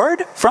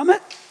reward from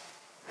it,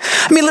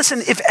 I mean, listen,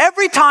 if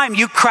every time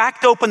you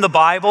cracked open the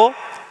Bible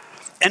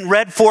and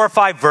read 4 or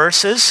 5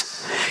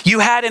 verses, you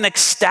had an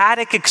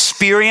ecstatic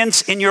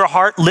experience in your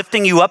heart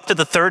lifting you up to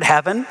the third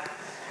heaven,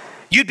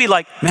 you'd be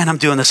like, man, I'm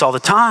doing this all the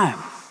time.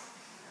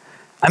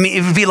 I mean,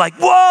 it would be like,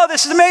 whoa,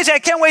 this is amazing. I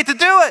can't wait to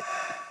do it.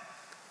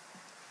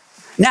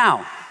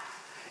 Now,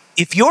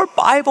 if your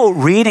Bible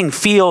reading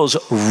feels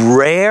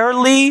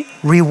rarely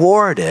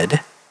rewarded,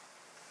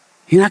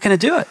 you're not going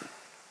to do it.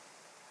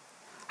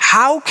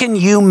 how can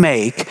you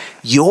make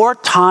your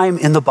time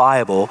in the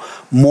Bible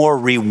more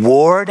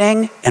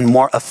rewarding and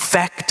more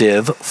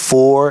effective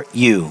for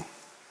you?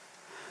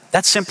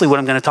 That's simply what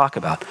I'm going to talk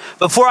about.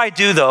 Before I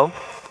do, though,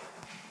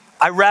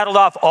 I rattled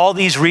off all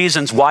these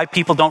reasons why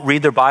people don't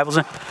read their Bibles.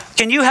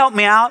 Can you help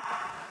me out?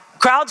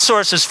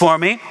 Crowdsource this for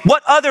me.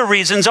 What other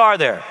reasons are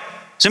there?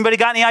 Has anybody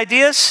got any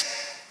ideas?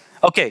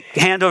 Okay,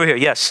 hand over here.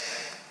 Yes.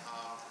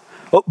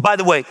 Oh, by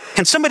the way,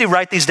 can somebody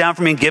write these down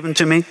for me and give them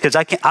to me? Because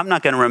I'm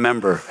not going to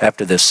remember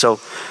after this. So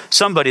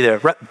somebody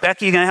there.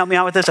 Becky, you going to help me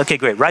out with this? Okay,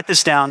 great. Write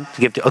this down.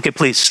 Okay,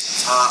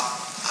 please.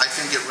 I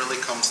think it really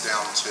comes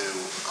down to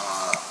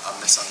a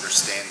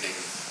misunderstanding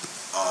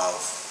of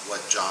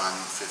what John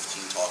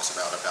 15 talks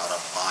about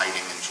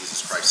abiding in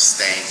Jesus Christ,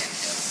 staying in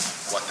him,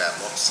 what that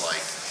looks like.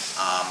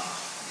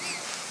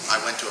 I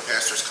went to a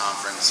pastor's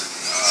conference and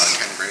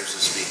Ken Graves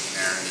was speaking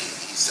there, and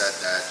he said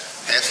that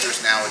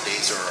pastors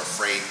nowadays are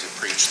afraid to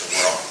preach the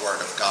word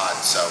of God.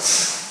 So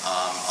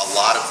a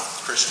lot of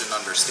Christian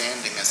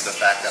understanding is the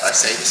fact that I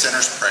say the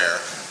sinner's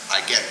prayer, I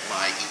get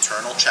my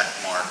eternal check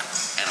mark,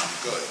 and I'm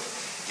good,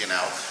 you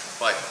know.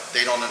 But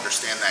they don't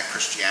understand that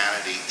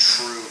Christianity,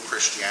 true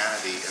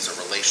Christianity, is a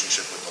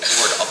relationship with the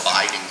Lord,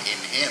 abiding in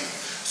him.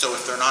 So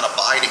if they're not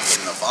abiding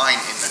in the vine,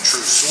 in the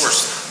true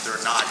source, they're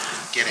not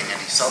getting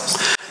any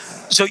substance.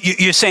 So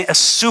you're saying a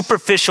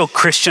superficial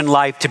Christian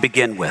life to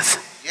begin with?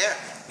 Yeah.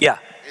 Yeah.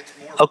 It's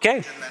more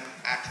okay. religion than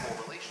actual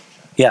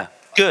relationship. Yeah.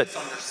 Good. It's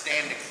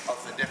understanding of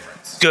the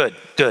difference. Good.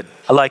 Good.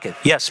 I like it.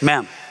 Yes,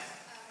 ma'am.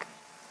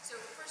 So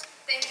first,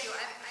 thank you.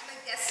 I'm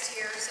a guest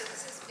here, so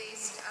this is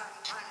based on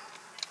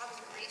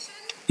observation.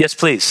 Yes,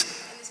 please.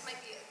 And this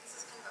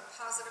is kind of a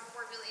positive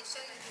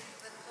formulation. I think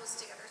that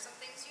pulls together some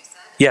things you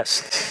said.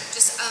 Yes.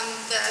 Just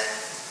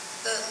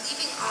the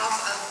leaving off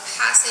of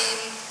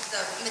passing the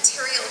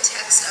material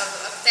text of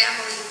a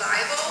family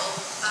Bible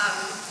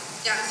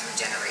down through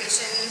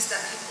generations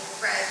that people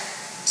read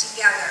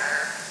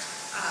together.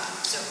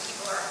 So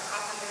people are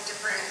often in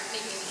different,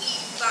 maybe an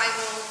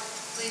e-Bible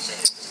translation.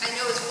 I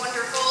know it's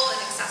wonderful and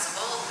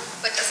accessible,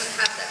 but doesn't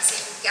have that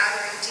same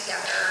gathering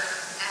together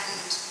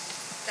and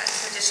that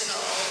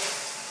traditional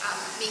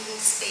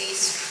making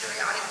space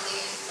periodically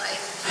in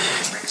life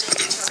and enriching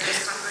each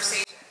other's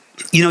conversation.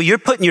 You know, you're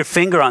putting your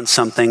finger on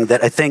something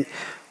that I think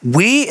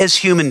we as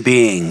human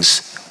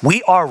beings,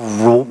 we are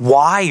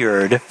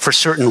wired for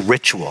certain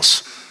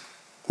rituals.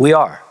 We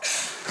are.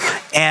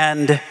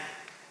 And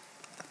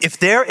if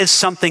there is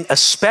something,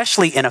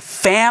 especially in a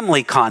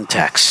family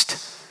context,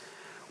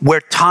 where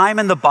time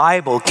in the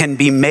Bible can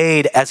be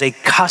made as a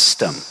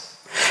custom,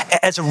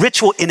 as a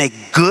ritual in a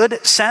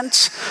good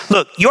sense.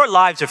 Look, your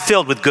lives are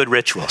filled with good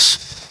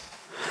rituals.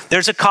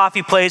 There's a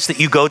coffee place that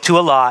you go to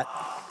a lot,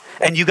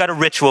 and you got a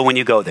ritual when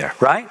you go there,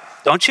 right?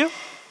 Don't you?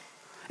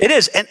 It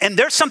is, and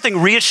there's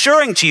something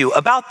reassuring to you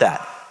about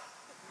that.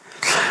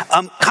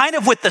 Kind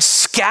of with the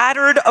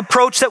scattered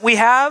approach that we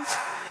have,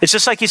 it's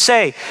just like you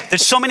say,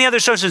 there's so many other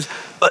sources,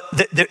 but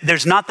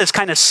there's not this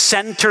kind of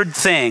centered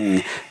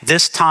thing,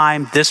 this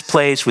time, this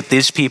place, with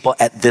these people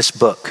at this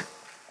book.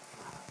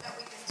 That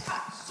we can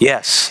touch.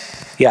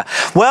 Yes, yeah.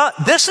 Well,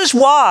 this is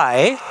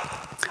why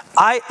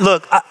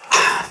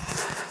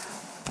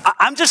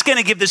I'm just going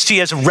to give this to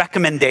you as a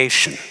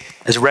recommendation,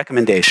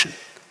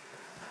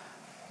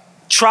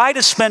 Try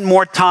to spend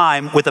more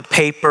time with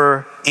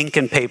a ink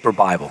and paper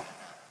Bible.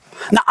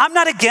 Now, I'm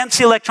not against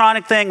the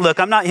electronic thing. Look,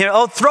 I'm not here,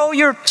 throw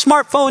your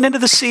smartphone into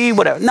the sea,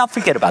 whatever. No,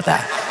 forget about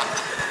that.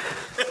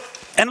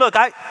 And look,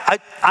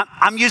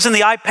 I'm using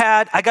the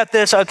iPad. I got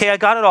this. Okay, I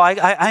got it all.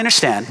 I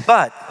understand.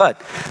 But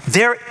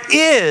there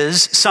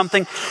is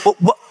something.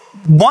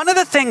 One of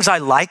the things I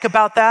like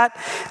about that,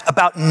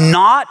 about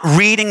not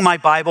reading my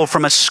Bible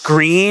from a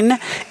screen,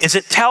 is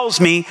it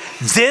tells me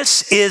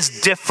this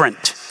is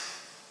different.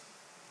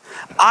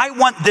 I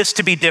want this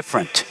to be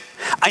different.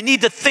 I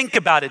need to think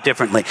about it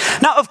differently.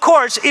 Now, of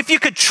course, if you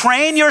could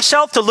train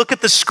yourself to look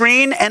at the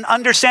screen and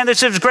understand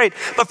this is great.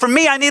 But for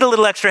me, I need a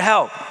little extra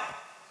help.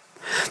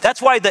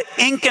 That's why the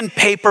ink and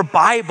paper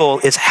Bible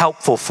is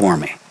helpful for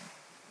me.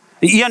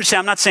 You understand?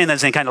 I'm not saying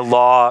there's any kind of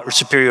law or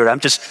superiority.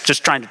 I'm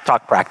just trying to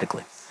talk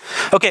practically.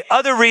 Okay,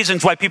 other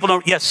reasons why people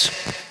don't, yes?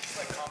 Just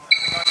like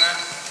commenting on that,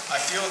 I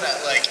feel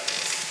that like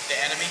the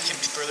enemy can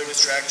further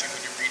distract you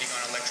when you're reading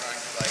on an electronic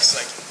device.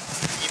 Like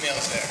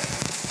email's there,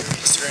 your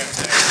Instagram's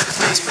there, your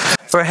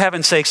Facebook. For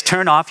heaven's sakes,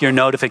 turn off your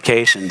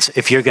notifications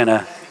if you're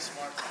gonna,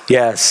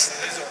 yes.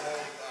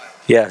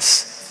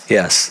 Yes,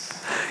 yes.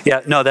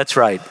 Yeah, no, that's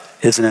right,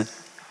 isn't it?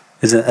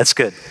 That's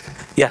good.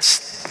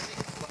 Yes?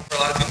 For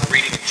a lot of people,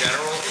 reading in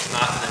general is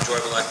not an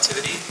enjoyable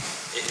activity.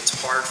 It's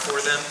hard for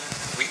them.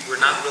 We're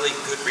not really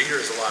good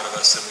readers, a lot of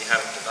us, and we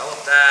haven't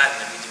developed that,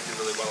 and then we didn't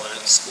do really well in it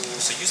in school.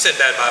 So you said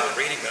bad Bible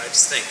reading, but I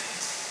just think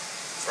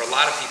for a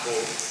lot of people,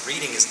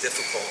 reading is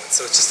difficult.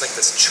 So it's just like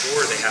this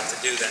chore they have to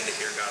do then to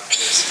hear God's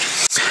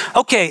voice.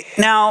 Okay,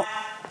 now,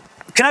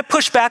 can I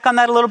push back on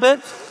that a little bit?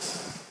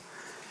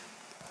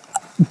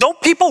 Don't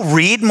people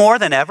read more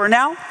than ever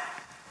now?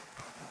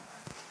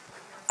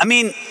 I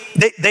mean,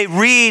 they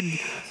read,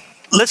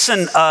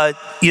 listen,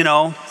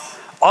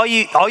 All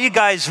you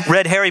guys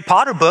read Harry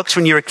Potter books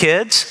when you were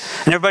kids,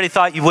 and everybody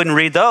thought you wouldn't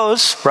read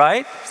those,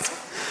 right?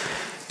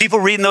 People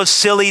reading those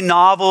silly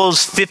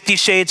novels, 50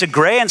 Shades of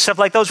Grey and stuff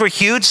like those were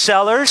huge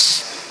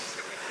sellers.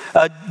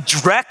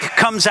 Drek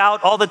comes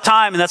out all the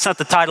time, and that's not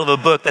the title of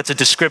a book, that's a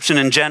description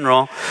in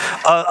general.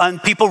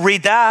 And people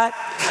read that.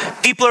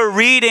 People are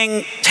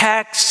reading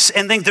texts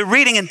and things. They're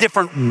reading in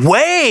different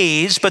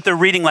ways, but they're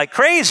reading like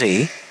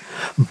crazy.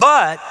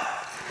 But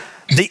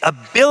the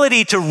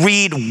ability to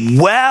read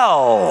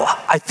well,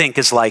 I think,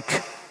 is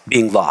like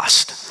being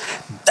lost.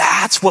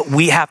 That's what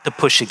we have to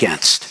push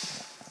against.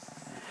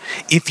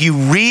 If you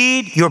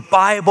read your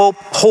Bible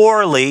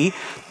poorly,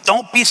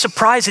 don't be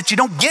surprised that you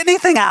don't get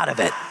anything out of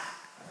it.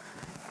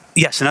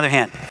 Yes, another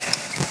hand. Going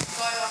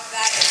off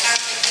that, it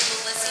sounds like people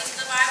listen to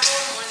the Bible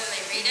more than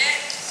they read it.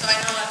 So I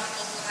know that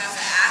people who have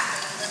to act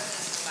and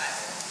listen to the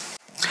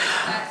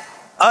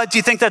Bible. Do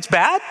you think that's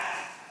bad?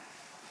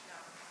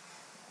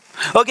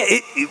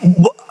 Okay,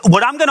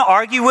 what I'm going to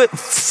argue with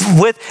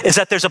is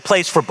that there's a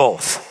place for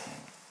both.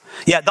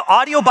 Yeah, the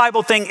audio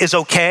Bible thing is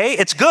okay.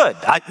 It's good.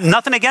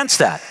 Nothing against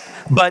that.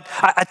 But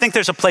I think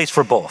there's a place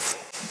for both.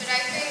 But I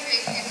think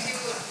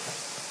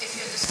if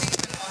you're listening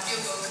to an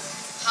audiobook,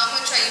 how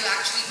much are you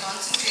actually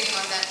concentrating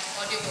on that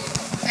audiobook?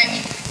 I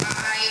mean,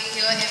 I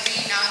hear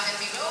every now and then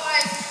people,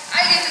 I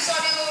get this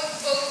audiobook,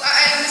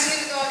 I'm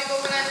listening to the audiobook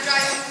when I'm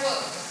driving to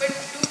work. But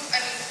I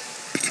mean...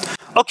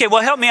 Okay,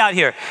 well, help me out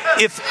here.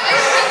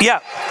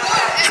 Yeah. Are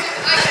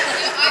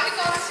you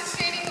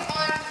concentrating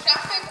on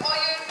traffic or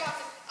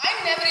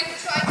I've never even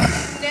tried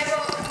this, never.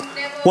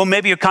 Well,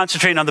 maybe you're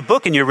concentrating on the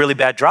book and you're a really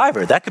bad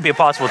driver. That could be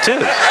possible too.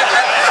 That's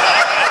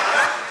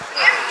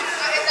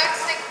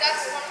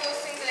one of those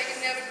things that I can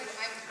never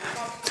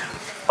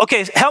do.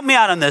 Okay, help me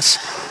out on this.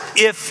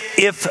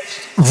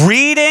 If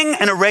reading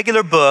in a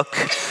regular book,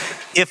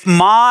 if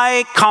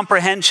my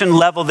comprehension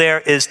level there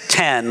is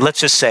 10, let's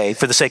just say,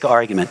 for the sake of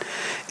argument,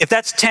 if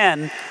that's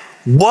 10,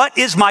 what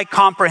is my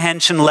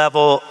comprehension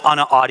level on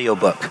an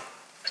audiobook?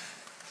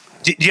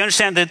 Do you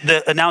understand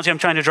the analogy I'm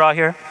trying to draw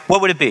here?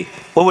 What would it be?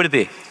 What would it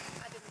be?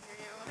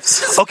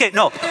 Okay,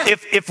 no.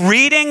 If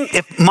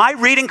my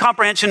reading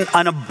comprehension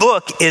on a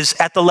book is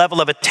at the level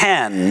of a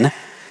 10,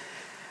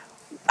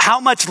 how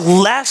much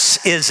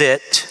less is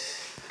it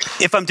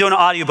if I'm doing an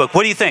audiobook?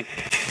 What do you think? It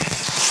would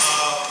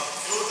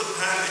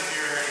depend if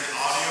you're an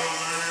audio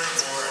learner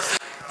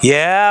or...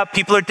 Yeah,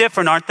 people are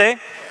different, aren't they?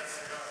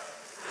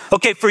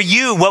 Okay, for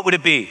you, what would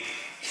it be? For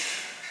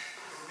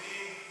me,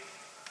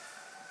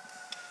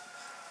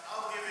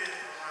 I'll give it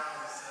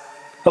around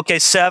 7. Okay,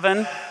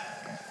 7.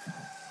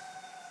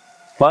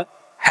 What?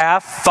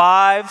 Half?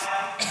 5?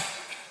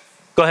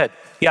 Go ahead.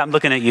 Yeah, I'm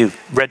looking at you.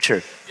 Red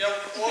shirt. Yeah,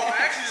 well, I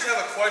actually just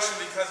have a question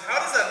because how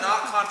does that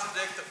not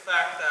contradict the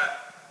fact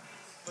that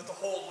with the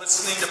whole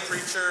listening to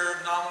preacher,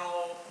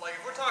 nominal, like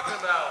if we're talking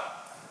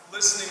about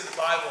listening to the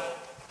Bible,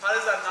 how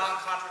does that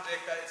not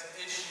contradict that it's an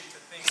issue to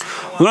think?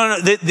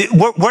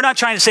 No, we're not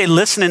trying to say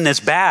listening is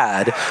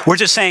bad. We're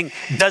just saying,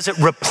 does it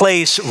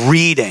replace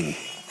reading?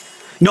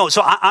 No,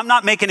 so I'm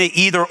not making it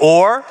either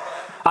or.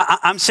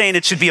 I'm saying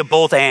it should be a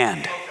both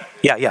and.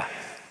 Yeah.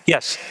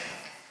 Yes.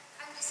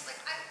 I'm just like,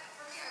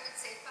 for me, I would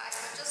say 5,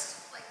 but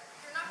just like,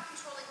 you're not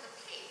controlling the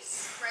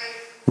pace, right?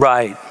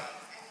 Right. And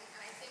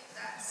I think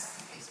that's,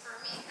 at least for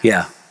me,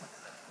 Yeah. the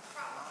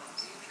problem.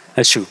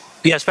 That's true.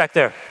 Yes, back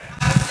there.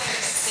 I would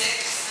say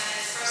 6, and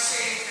it's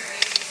frustrating for me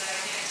because I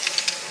can't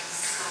do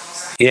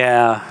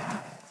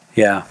this.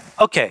 Yeah.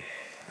 Okay.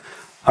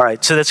 All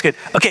right, so that's good.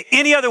 Okay,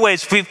 any other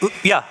ways?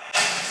 Yeah.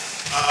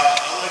 I'd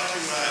like to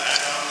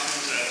add on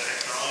to the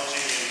technology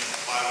and the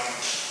Bible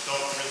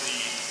don't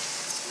really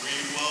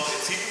read well.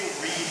 If people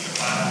read the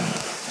Bible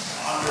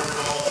on their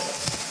phone,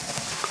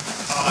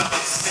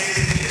 it's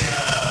stated in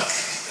a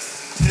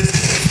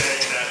statistic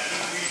saying that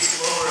we read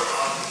slower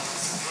on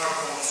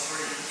smartphone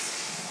screens.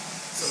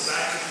 So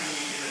that could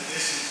be in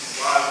addition to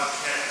why we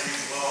can't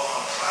read well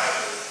on the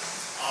Bible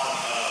on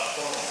a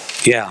phone.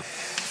 Yeah. And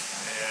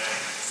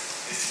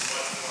it's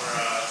much more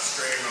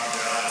strain on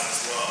the eyes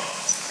as well.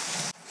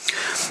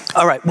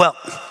 All right, well,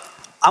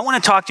 I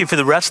want to talk to you for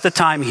the rest of the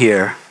time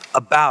here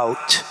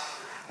about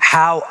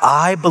how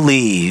I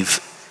believe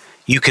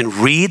you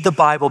can read the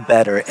Bible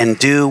better and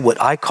do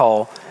what I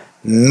call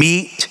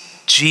meet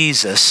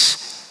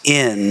Jesus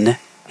in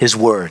his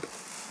word.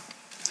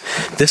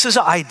 This is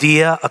an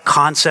idea, a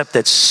concept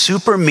that's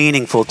super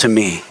meaningful to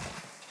me.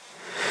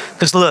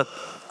 Because look,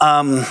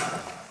 I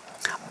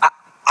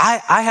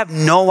have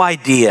no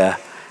idea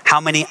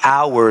how many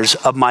hours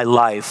of my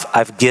life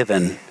I've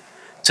given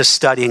to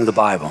studying the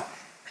Bible.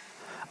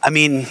 I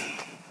mean,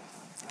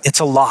 it's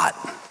a lot.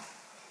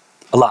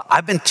 A lot.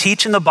 I've been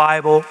teaching the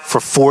Bible for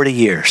 40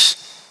 years.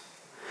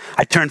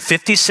 I turned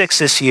 56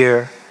 this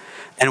year,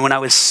 and when I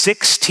was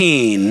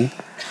 16,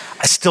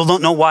 I still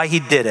don't know why he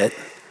did it,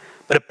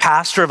 but a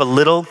pastor of a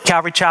little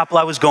Calvary Chapel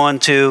I was going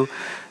to,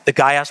 the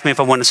guy asked me if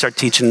I wanted to start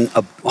teaching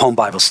a home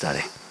Bible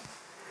study.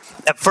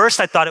 At first,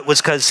 I thought it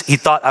was because he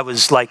thought I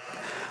was like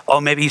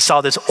oh, maybe he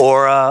saw this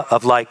aura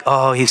of like,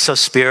 oh, he's so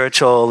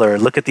spiritual, or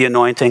look at the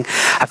anointing.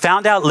 I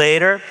found out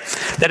later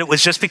that it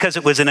was just because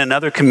it was in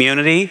another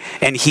community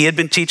and he had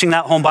been teaching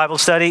that home Bible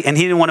study and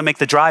he didn't want to make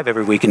the drive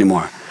every week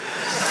anymore.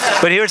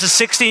 But here's a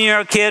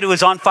 16-year-old kid who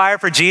was on fire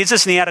for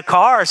Jesus and he had a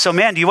car. So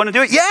man, do you want to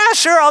do it? Yeah,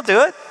 sure, I'll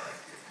do it.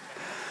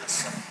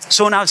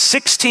 So when I was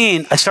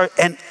 16,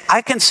 and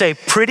I can say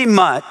pretty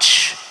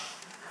much,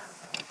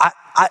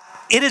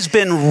 it has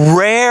been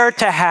rare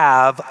to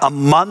have a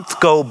month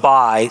go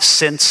by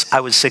since I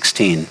was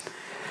 16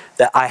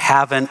 that I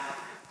haven't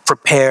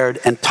prepared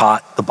and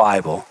taught the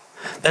Bible.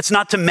 That's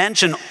not to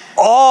mention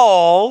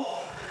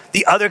all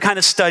the other kind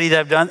of study that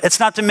I've done.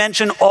 It's not to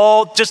mention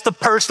all just the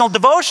personal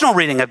devotional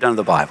reading I've done of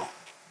the Bible.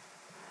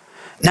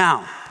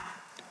 Now,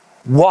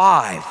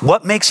 why?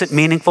 What makes it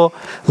meaningful?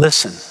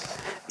 Listen,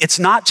 it's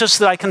not just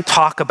that I can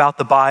talk about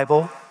the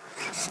Bible.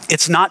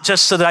 It's not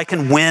just so that I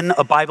can win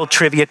a Bible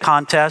trivia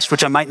contest,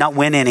 which I might not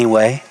win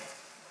anyway.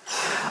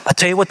 I'll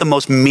tell you what the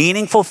most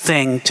meaningful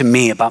thing to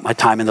me about my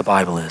time in the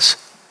Bible is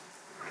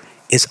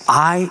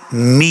I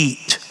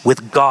meet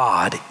with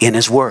God in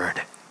His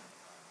Word.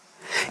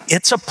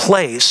 It's a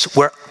place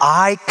where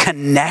I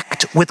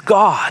connect with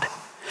God,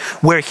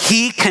 where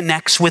He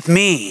connects with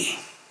me.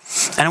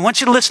 And I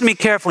want you to listen to me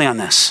carefully on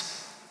this.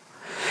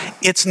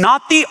 It's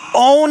not the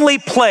only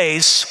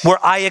place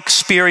where I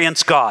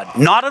experience God.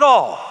 Not at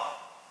all.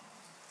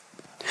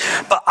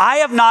 But I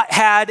have not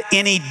had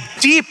any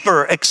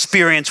deeper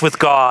experience with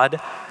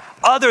God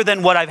other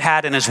than what I've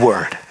had in His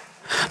Word.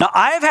 Now,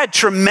 I have had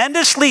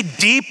tremendously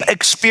deep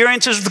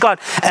experiences with God,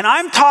 and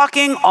I'm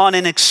talking on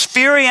an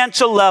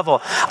experiential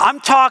level. I'm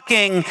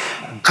talking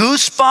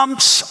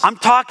goosebumps. I'm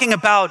talking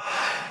about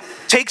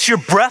takes your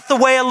breath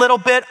away a little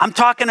bit. I'm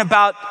talking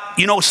about,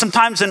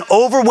 sometimes an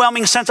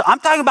overwhelming sense. I'm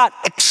talking about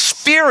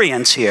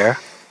experience here.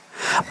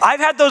 I've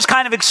had those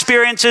kind of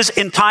experiences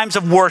in times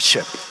of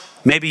worship.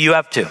 Maybe you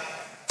have too.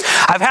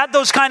 I've had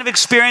those kind of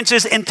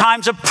experiences in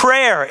times of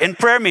prayer, in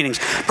prayer meetings.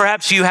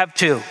 Perhaps you have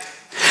too.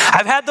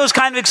 I've had those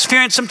kind of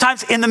experiences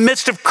sometimes in the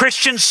midst of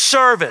Christian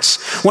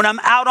service, when I'm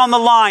out on the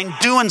line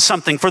doing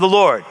something for the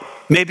Lord.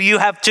 Maybe you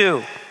have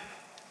too.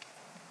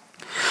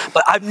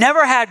 But I've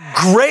never had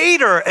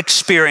greater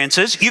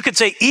experiences, you could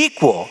say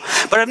equal,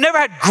 but I've never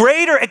had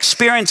greater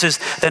experiences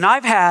than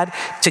I've had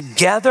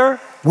together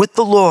with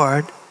the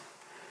Lord,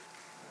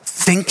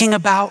 thinking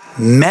about,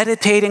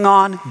 meditating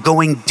on,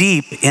 going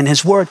deep in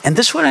His Word. And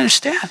this is what I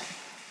understand.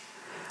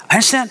 I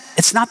understand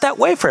it's not that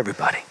way for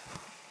everybody.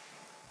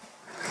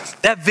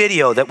 That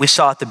video that we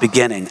saw at the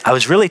beginning, I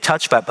was really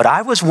touched by it, but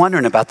I was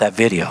wondering about that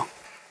video.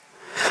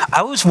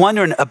 I was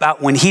wondering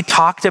about when he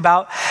talked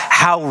about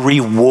how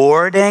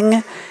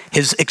rewarding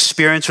his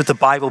experience with the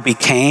Bible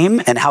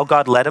became and how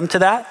God led him to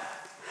that.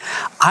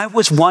 I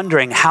was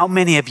wondering how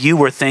many of you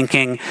were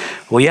thinking,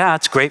 well, yeah,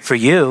 it's great for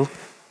you.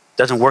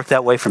 Doesn't work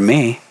that way for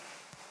me.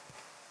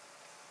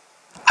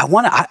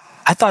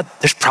 I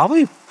thought there's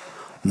probably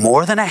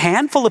more than a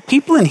handful of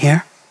people in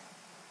here.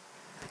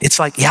 It's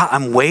like, yeah,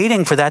 I'm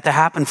waiting for that to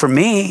happen for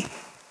me.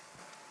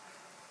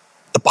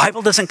 The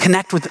Bible doesn't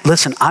connect with,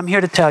 listen, I'm here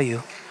to tell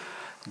you,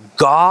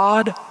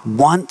 God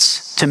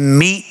wants to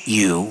meet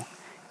you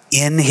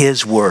in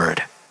His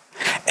Word.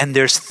 And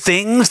there's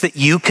things that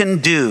you can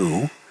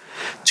do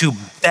to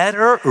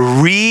better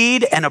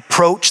read and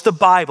approach the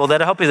Bible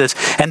that'll help you with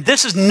this. And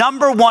this is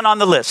number one on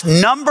the list.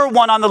 Number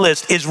one on the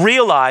list is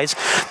realize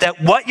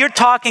that what you're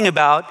talking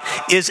about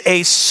is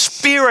a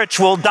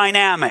spiritual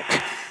dynamic.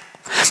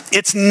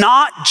 It's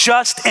not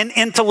just an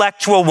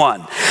intellectual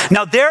one.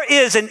 Now, there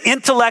is an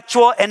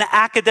intellectual and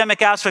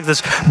academic aspect of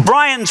this.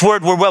 Brian's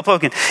word were well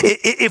spoken.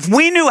 If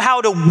we knew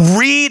how to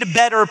read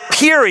better,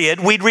 period,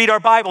 we'd read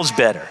our Bibles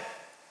better.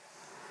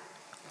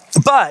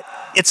 But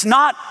it's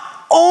not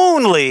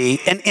only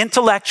an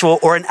intellectual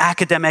or an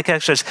academic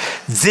exercise.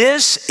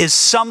 This is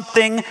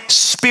something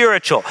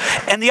spiritual.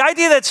 And the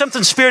idea that it's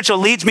something spiritual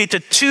leads me to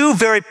two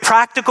very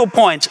practical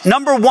points.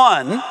 Number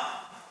one,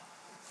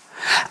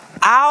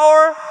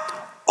 our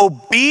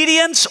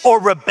obedience or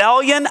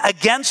rebellion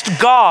against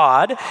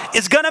God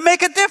is going to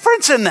make a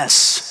difference in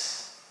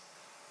this.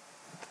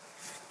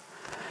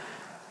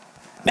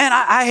 Man,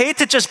 I hate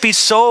to just be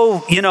so,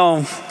 here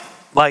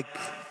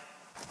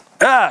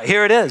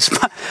it is.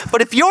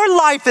 But if your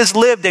life is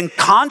lived in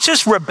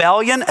conscious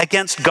rebellion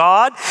against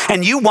God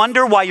and you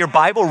wonder why your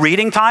Bible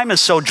reading time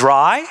is so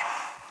dry,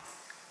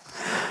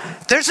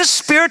 there's a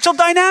spiritual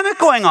dynamic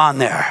going on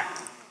there.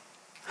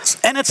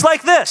 And it's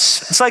like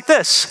this. It's like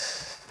this.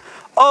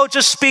 Oh,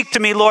 just speak to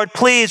me, Lord,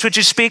 please, would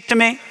you speak to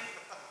me?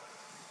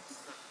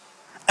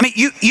 I mean,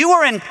 you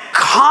are in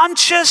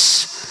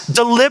conscious,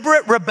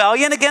 deliberate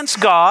rebellion against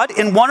God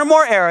in one or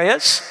more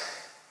areas.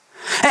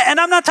 And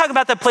I'm not talking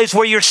about that place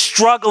where you're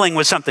struggling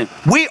with something.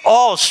 We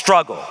all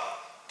struggle.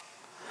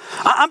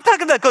 I'm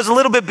talking that goes a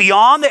little bit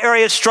beyond the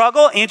area of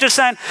struggle, and you're just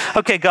saying,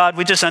 okay, God,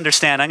 we just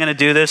understand. I'm going to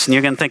do this, and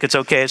you're going to think it's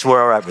okay, so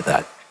we're all right with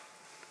that.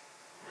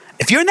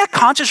 If you're in that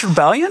conscious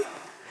rebellion,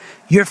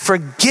 you're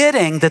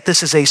forgetting that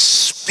this is a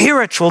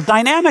spiritual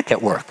dynamic at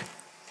work.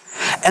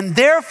 And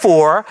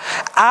therefore,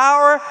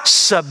 our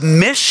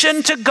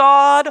submission to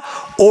God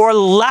or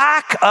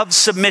lack of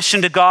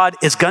submission to God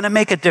is going to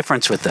make a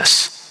difference with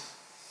this.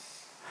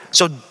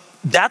 So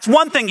that's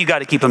one thing you got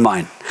to keep in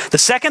mind. The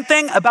second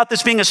thing about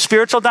this being a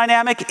spiritual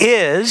dynamic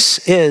is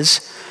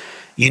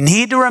you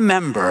need to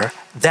remember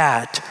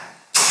that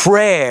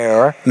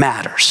prayer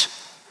matters.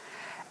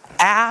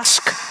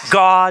 Ask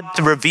God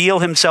to reveal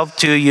himself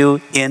to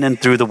you in and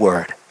through the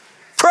word.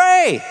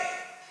 Pray.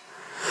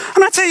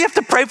 I'm not saying you have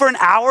to pray for an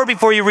hour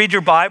before you read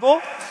your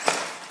Bible.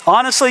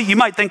 Honestly, you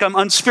might think I'm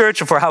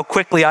unspiritual for how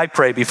quickly I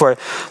pray before,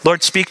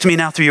 Lord, speak to me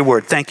now through your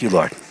word. Thank you,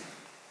 Lord.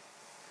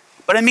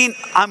 But I mean,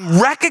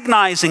 I'm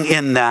recognizing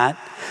in that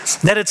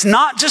it's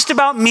not just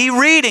about me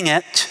reading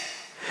it.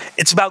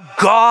 It's about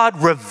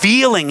God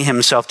revealing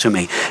himself to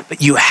me.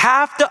 But you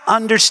have to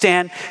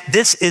understand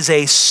this is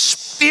a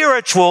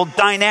spiritual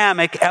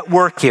dynamic at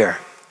work here.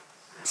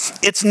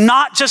 It's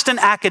not just an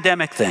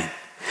academic thing.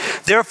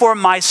 Therefore,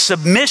 my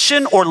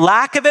submission or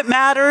lack of it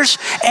matters,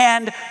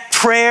 and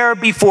prayer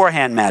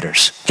beforehand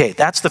matters. Okay,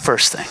 that's the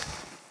first thing.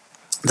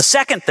 The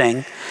second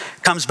thing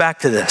comes back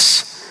to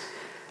this.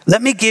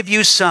 Let me give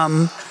you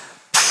some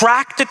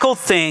practical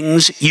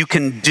things you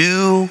can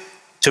do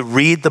to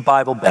read the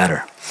Bible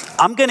better.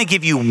 I'm going to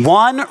give you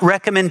one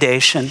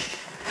recommendation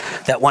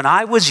that when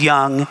I was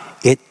young,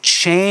 it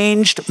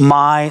changed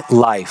my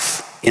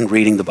life in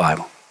reading the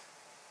Bible.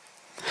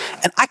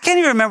 And I can't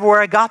even remember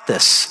where I got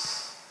this.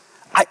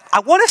 I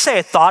want to say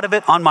I thought of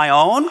it on my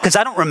own because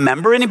I don't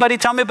remember anybody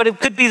telling me, but it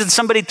could be that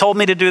somebody told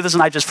me to do this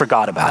and I just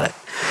forgot about it.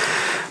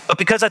 But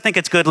because I think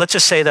it's good, let's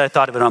just say that I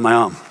thought of it on my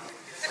own.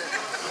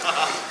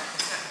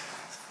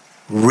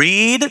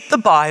 Read the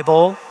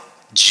Bible,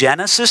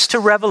 Genesis to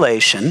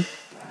Revelation.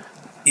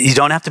 You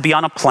don't have to be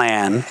on a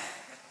plan.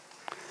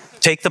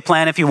 Take the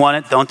plan if you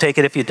want it. Don't take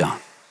it if you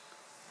don't.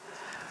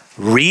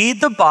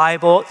 Read the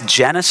Bible,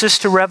 Genesis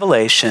to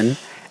Revelation,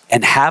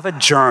 and have a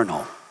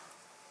journal.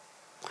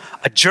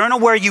 A journal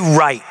where you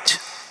write,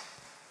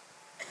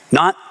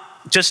 not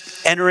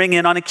just entering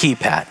in on a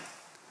keypad.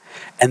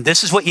 And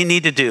this is what you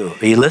need to do.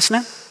 Are you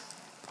listening?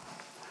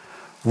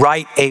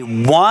 Write a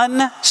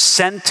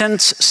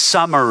one-sentence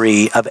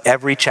summary of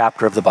every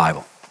chapter of the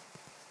Bible.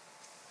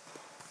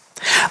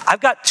 I've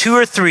got 2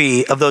 or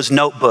 3 of those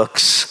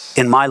notebooks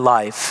in my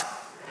life.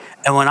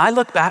 And when I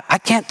look back, I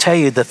can't tell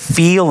you the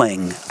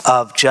feeling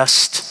of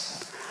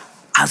just,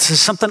 this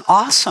is something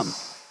awesome.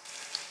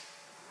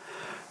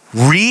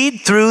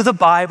 Read through the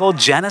Bible,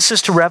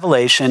 Genesis to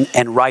Revelation,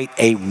 and write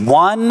a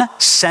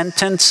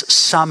one-sentence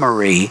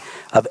summary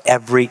of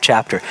every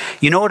chapter.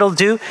 You know what it'll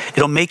do?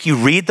 It'll make you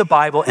read the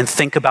Bible and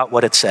think about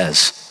what it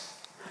says.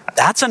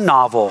 That's a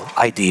novel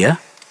idea.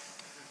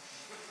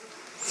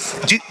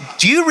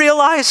 Do you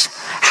realize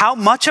how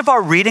much of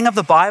our reading of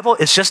the Bible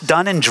is just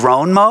done in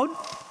drone mode?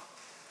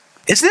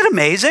 Isn't it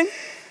amazing?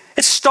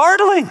 It's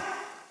startling.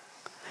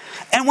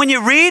 And when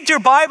you read your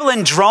Bible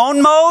in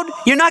drone mode,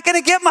 you're not going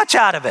to get much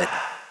out of it.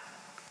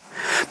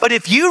 But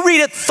if you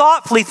read it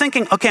thoughtfully,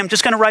 thinking, okay, I'm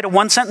just going to write a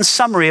one-sentence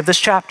summary of this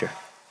chapter,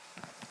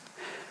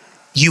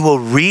 you will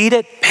read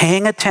it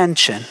paying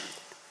attention,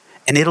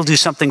 and it'll do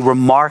something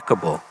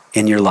remarkable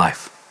in your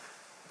life.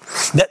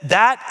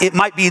 That it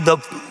might be the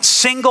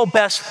single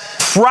best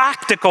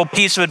practical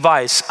piece of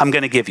advice I'm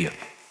going to give you.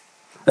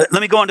 Let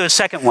me go on to a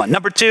second one.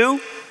 Number 2,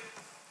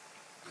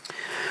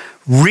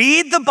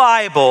 read the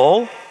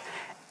Bible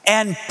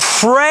and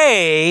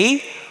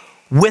pray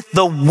with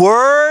the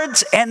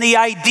words and the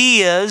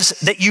ideas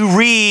that you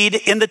read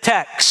in the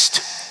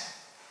text.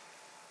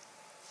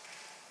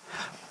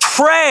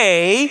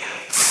 Pray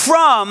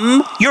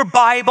from your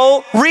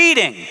Bible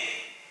reading.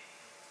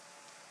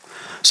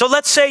 So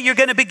let's say you're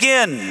going to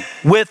begin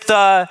with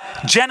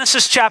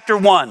Genesis chapter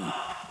 1.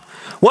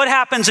 What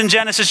happens in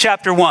Genesis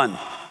chapter 1?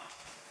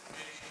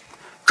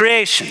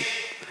 Creation.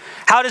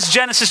 How does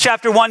Genesis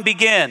chapter 1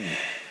 begin?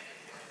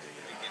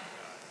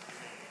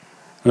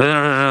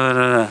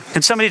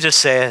 Can somebody just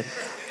say it?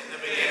 In the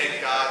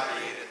beginning, God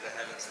created the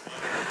heavens and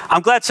the earth.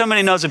 I'm glad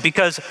somebody knows it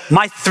because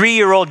my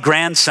 3-year-old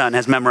grandson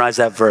has memorized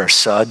that verse,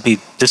 so I'd be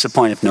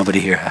disappointed if nobody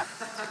here had.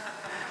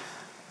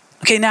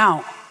 Okay,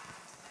 now,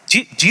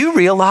 do you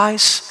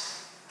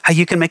realize how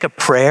you can make a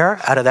prayer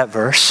out of that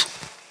verse?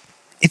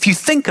 If you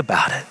think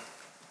about it.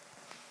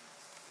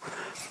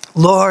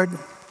 Lord,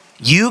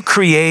 you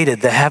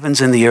created the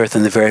heavens and the earth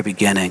in the very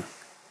beginning.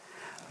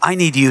 I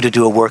need you to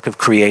do a work of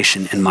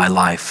creation in my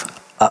life.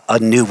 A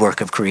new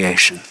work of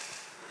creation.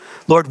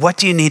 Lord, what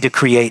do you need to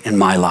create in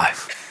my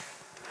life?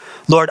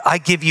 Lord, I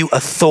give you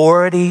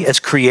authority as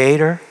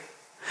creator.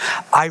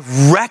 I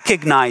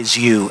recognize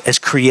you as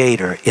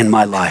creator in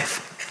my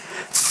life.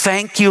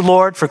 Thank you,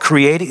 Lord, for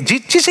creating. Do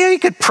you see how you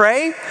could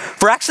pray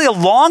for actually a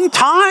long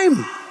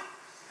time?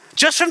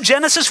 Just from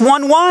Genesis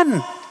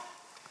 1:1.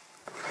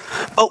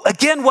 But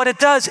again, what it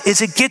does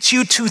is it gets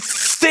you to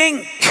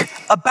think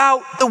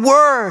about the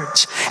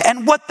words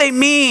and what they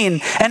mean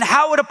and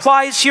how it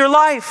applies to your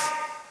life.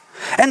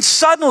 And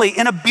suddenly,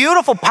 in a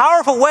beautiful,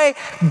 powerful way,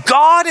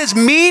 God is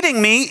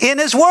meeting me in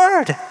his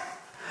word.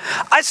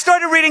 I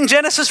started reading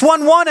Genesis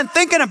 1:1 and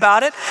thinking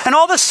about it, and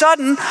all of a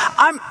sudden,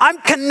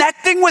 I'm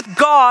connecting with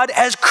God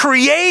as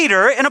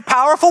creator in a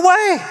powerful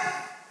way.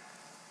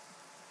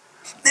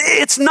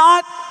 It's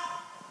not,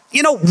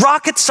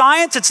 rocket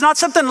science. It's not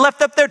something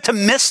left up there to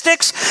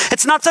mystics.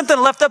 It's not something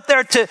left up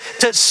there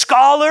to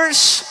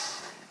scholars.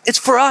 It's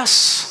for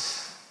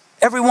us,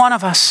 every one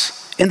of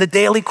us, in the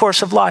daily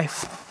course of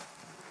life.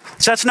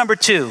 So that's number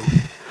 2.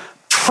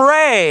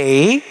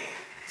 Pray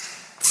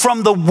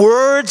from the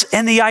words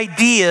and the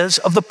ideas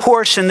of the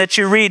portion that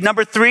you read.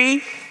 Number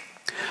 3,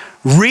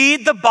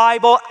 read the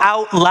Bible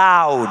out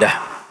loud.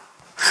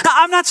 Now,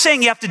 I'm not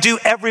saying you have to do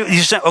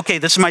you say, okay,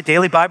 this is my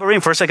daily Bible reading.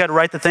 First I got to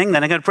write the thing,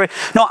 then I got to pray.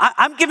 No,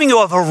 I'm giving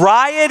you a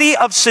variety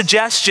of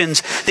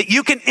suggestions that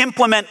you can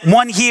implement,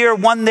 one here,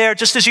 one there,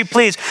 just as you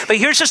please. But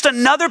here's just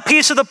another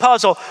piece of the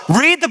puzzle.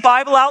 Read the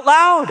Bible out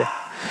loud.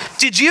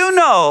 Did you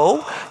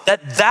know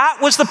that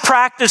was the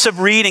practice of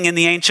reading in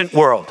the ancient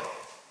world?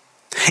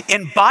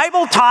 In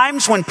Bible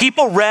times, when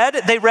people read,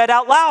 they read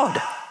out loud.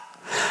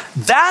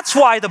 That's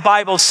why the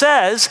Bible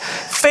says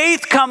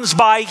faith comes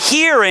by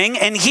hearing,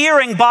 and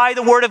hearing by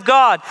the word of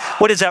God.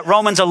 What is that?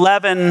 Romans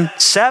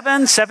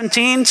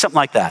 11:17, something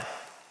like that.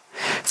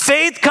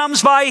 Faith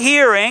comes by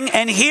hearing,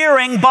 and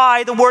hearing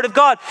by the word of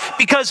God.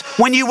 Because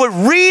when you would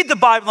read the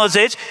Bible in those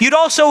days, you'd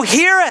also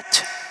hear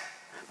it.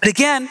 But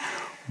again,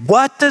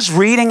 what does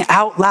reading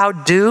out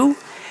loud do?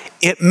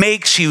 It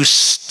makes you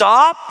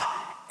stop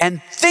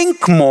and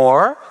think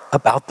more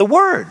about the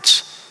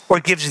words, or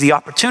it gives you the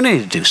opportunity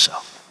to do so.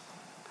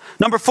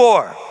 Number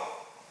 4,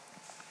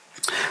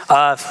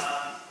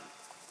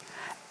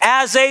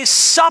 as a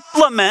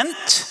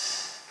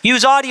supplement,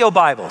 use audio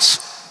Bibles.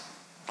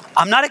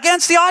 I'm not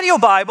against the audio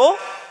Bible.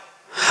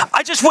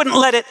 I just wouldn't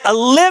let it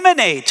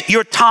eliminate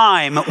your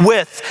time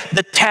with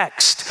the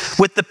text,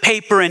 with the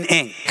paper and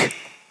ink.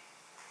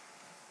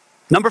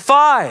 Number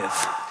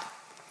 5,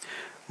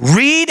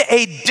 read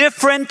a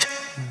different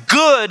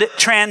good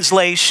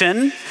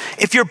translation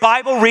if your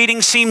Bible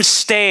reading seems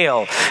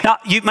stale. Now,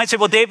 you might say,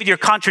 well, David, you're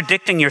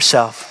contradicting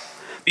yourself.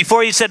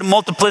 Before you said a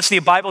multiplicity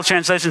of Bible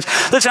translations.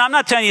 Listen, I'm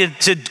not telling you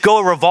to go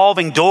a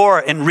revolving door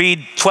and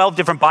read 12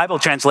 different Bible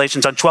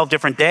translations on 12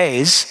 different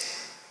days.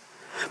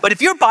 But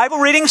if your Bible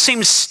reading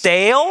seems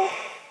stale,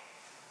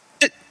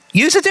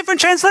 use a different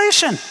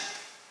translation.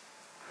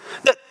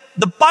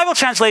 The Bible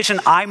translation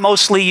I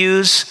mostly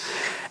use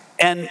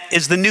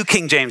is the New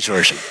King James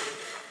Version.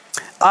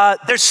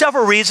 There's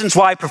several reasons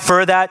why I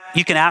prefer that.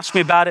 You can ask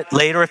me about it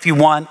later if you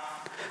want.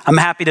 I'm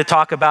happy to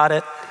talk about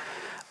it.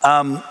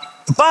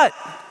 But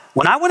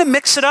when I want to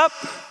mix it up,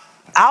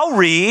 I'll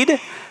read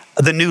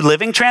the New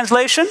Living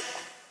Translation.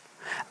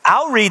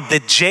 I'll read the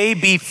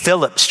J.B.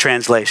 Phillips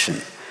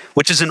translation,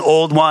 which is an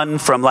old one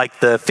from like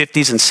the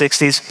 50s and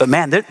 60s. But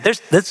man,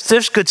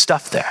 there's good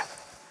stuff there.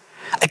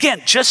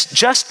 Again,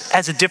 just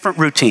as a different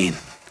routine.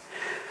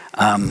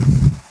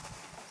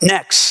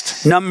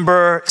 Next,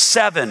 number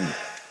 7.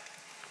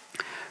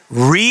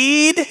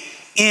 Read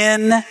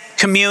in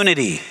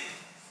community.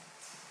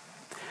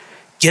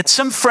 Get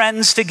some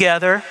friends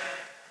together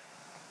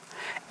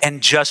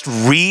and just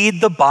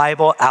read the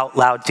Bible out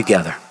loud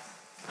together.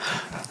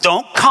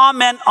 Don't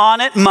comment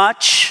on it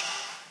much.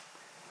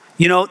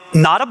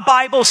 Not a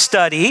Bible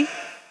study.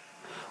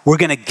 We're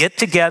going to get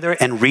together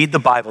and read the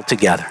Bible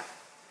together.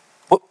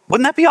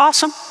 Wouldn't that be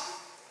awesome?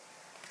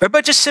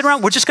 Everybody just sit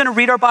around. We're just going to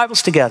read our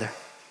Bibles together.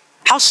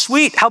 How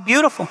sweet, how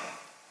beautiful.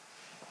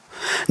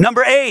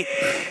 Number 8,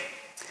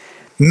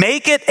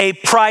 make it a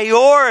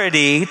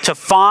priority to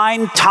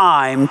find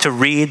time to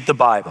read the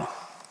Bible.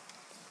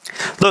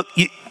 Look,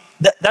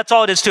 that's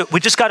all it is to it. We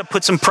just got to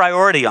put some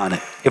priority on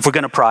it if we're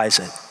going to prize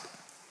it.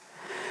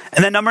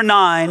 And then number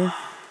 9,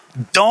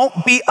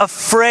 don't be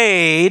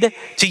afraid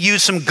to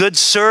use some good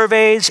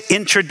surveys,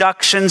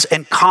 introductions,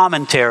 and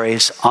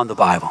commentaries on the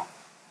Bible.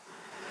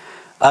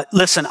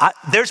 Listen,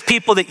 there's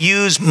people that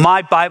use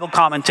my Bible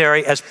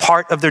commentary as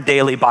part of their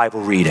daily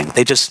Bible reading.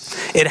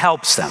 It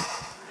helps them.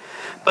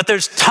 But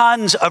there's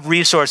tons of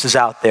resources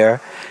out there.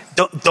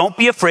 Don't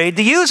be afraid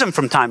to use them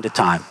from time to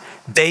time.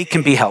 They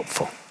can be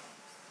helpful.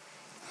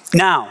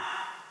 Now,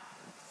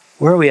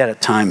 where are we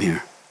at time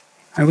here?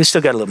 All right, we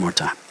still got a little more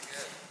time.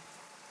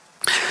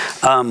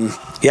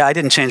 Yeah, I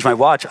didn't change my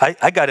watch.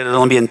 I got it at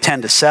only being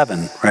 10 to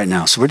 7 right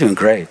now, so we're doing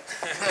great.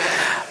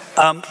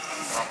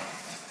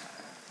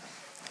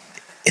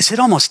 Is it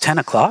almost 10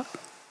 o'clock?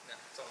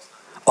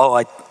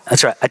 Oh,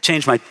 that's right. I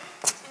changed my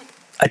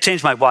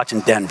watch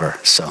in Denver,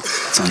 so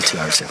it's only 2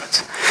 hours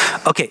difference.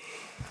 Okay.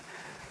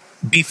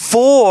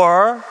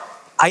 Before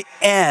I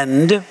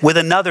end with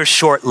another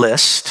short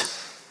list,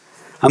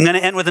 I'm going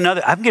to end with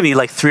another. I'm giving you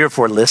like 3 or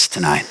 4 lists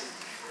tonight.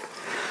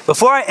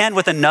 Before I end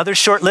with another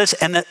short list,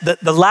 and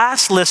the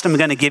last list I'm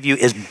going to give you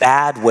is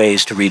bad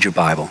ways to read your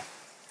Bible.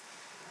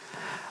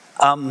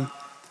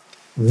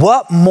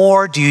 What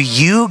more do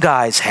you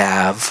guys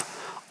have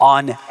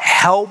on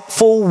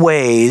helpful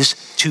ways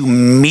to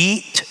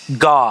meet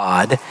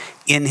God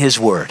in His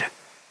Word?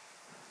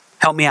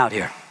 Help me out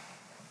here.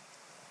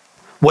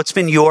 What's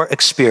been your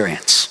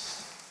experience?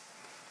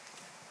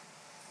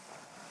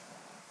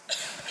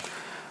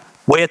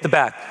 Way at the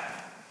back.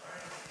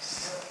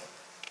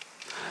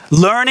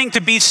 Learning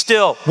to be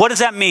still. What does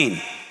that mean?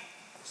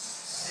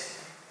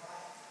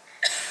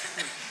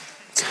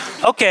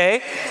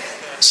 Okay.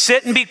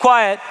 Sit and be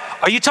quiet.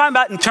 Are you talking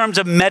about in terms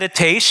of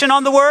meditation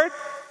on the word?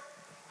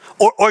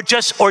 Or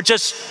just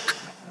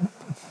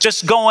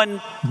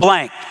going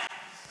blank?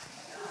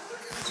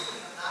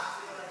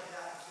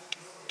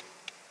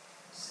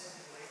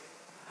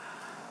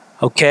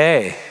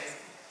 Okay.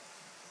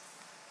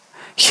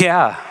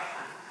 Yeah.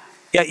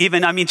 Yeah,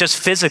 even, I mean, just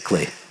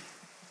physically.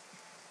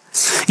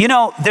 You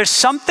know, there's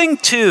something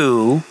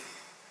to,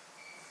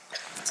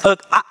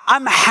 look,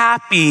 I'm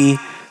happy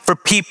for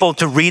people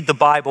to read the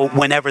Bible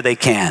whenever they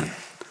can,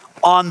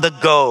 on the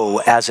go,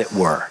 as it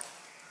were.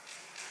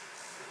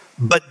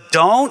 But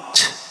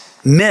don't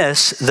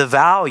miss the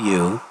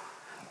value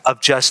of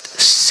just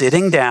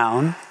sitting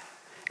down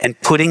and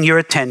putting your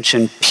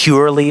attention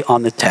purely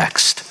on the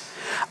text.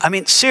 I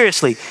mean,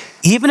 seriously,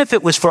 even if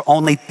it was for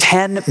only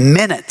 10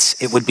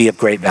 minutes, it would be of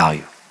great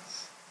value.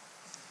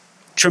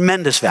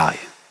 Tremendous value.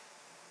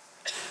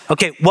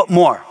 Okay, what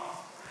more?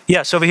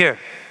 Yes, over here.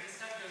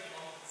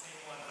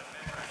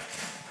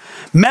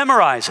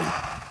 Memorizing.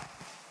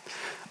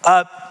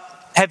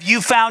 Have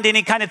you found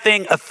any kind of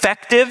thing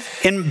effective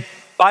in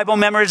Bible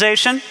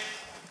memorization? I've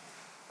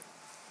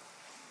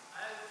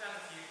found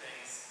a few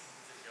things in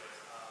particular.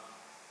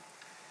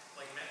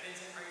 Like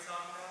methods, are you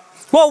talking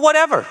about? Well,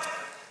 whatever.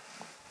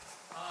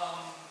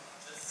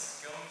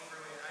 Just going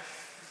through it.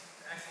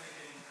 I've actually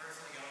been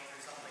personally going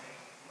through something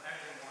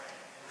every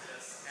morning. And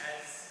just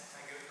as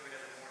I go through it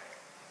every morning,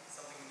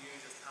 something new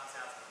just pops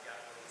out to me. God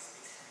really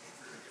speaks to me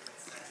through a different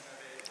section of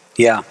it.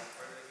 Yeah.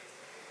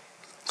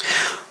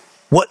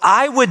 What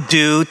I would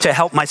do to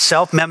help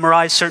myself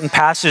memorize certain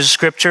passages of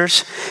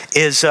scriptures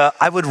is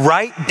I would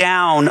write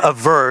down a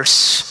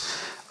verse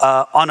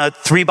on a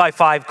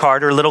 3x5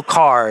 card or a little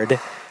card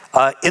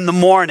in the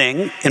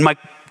morning in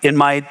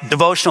my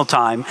devotional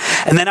time,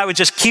 and then I would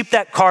just keep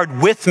that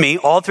card with me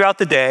all throughout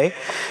the day,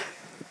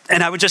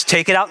 and I would just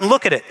take it out and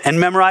look at it and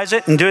memorize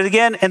it and do it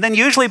again, and then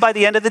usually by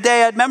the end of the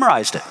day I'd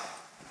memorized it.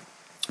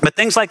 But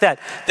things like that,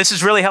 this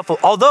is really helpful.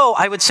 Although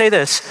I would say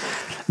this,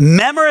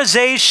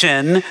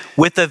 memorization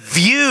with a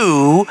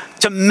view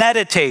to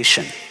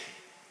meditation.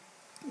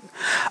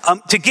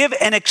 To give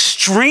an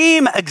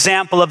extreme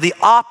example of the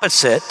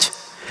opposite,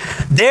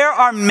 there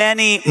are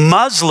many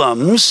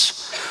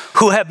Muslims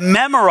who have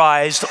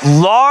memorized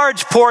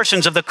large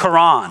portions of the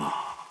Quran,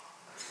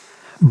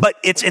 but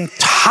it's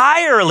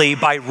entirely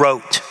by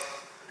rote.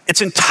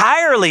 It's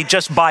entirely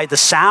just by the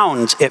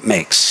sounds it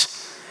makes.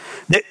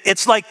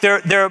 It's like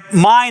their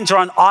minds are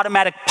on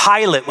automatic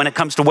pilot when it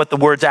comes to what the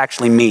words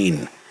actually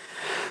mean.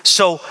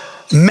 So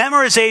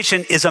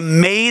memorization is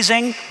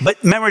amazing,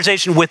 but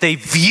memorization with a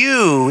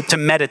view to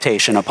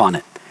meditation upon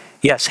it.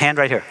 Yes, hand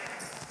right here.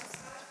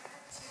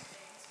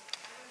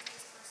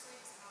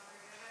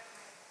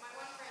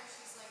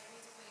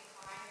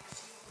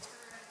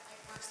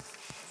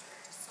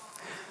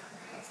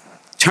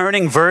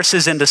 Turning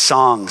verses into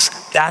songs.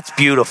 That's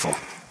beautiful.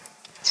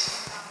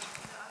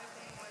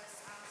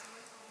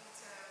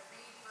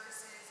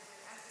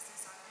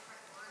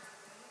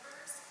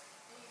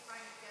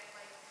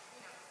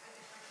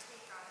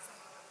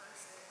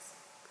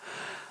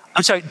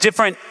 I'm sorry,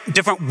 different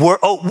word.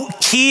 Oh,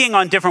 keying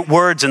on different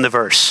words in the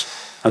verse.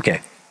 Okay.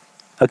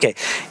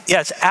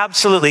 Yes,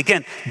 absolutely.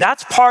 Again,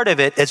 that's part of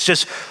it. It's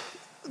just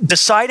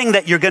deciding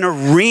that you're going to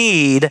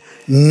read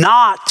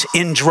not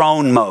in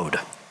drone mode.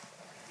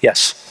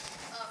 Yes.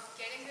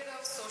 Getting rid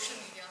of social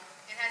media.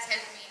 It has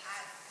helped me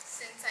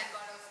since I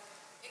got off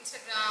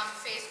Instagram,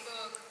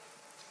 Facebook.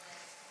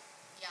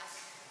 Yeah,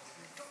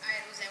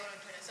 I was never on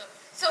Twitter.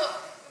 So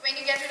when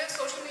you get rid of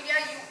social media,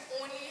 you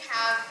only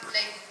have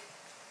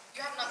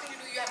you have nothing to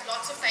do. You have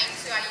lots of time.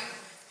 So you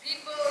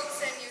read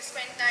books and you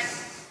spend time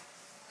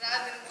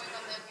rather than going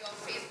on your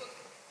Facebook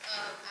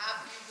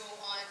app. You go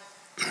on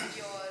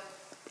your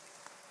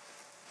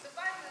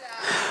Bible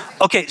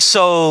app. Okay,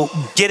 so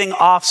getting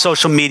off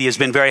social media has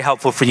been very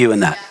helpful for you in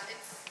that.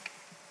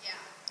 Yeah,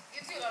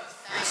 gives you a lot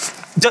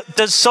of time.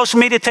 Does social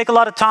media take a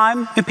lot of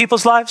time in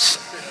people's lives?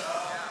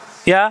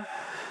 Yeah?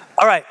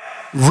 All right,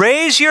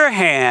 raise your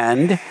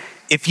hand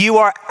if you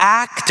are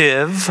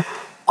active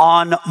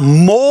on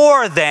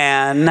more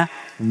than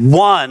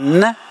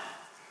one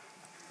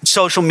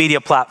social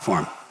media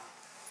platform.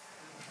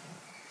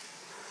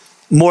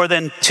 More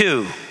than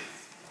two.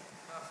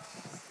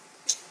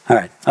 All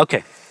right,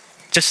 okay.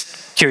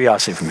 Just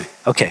curiosity for me.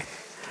 Okay.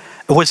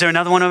 Was there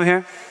another one over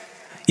here?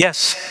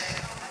 Yes.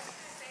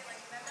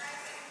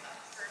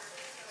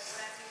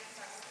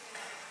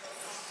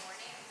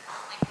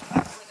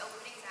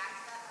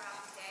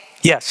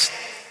 Yes.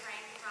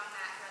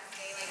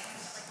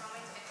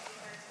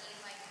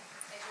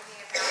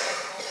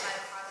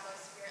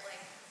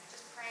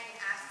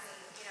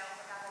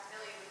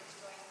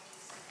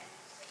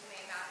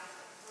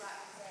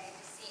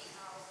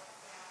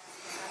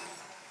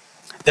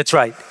 That's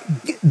right.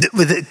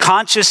 With a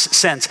conscious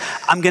sense,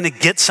 I'm going to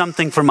get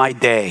something for my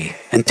day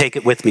and take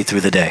it with me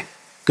through the day.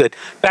 Good.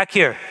 Back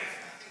here.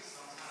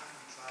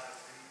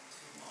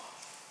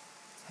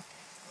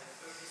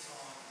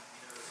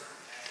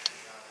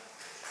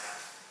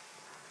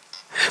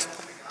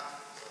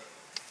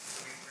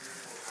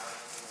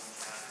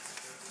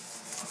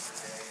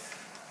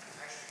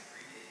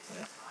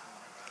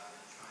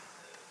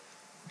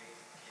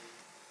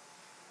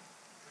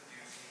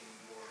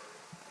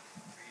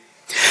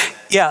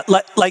 Yeah,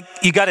 like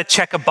you got to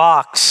check a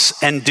box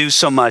and do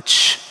so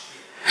much.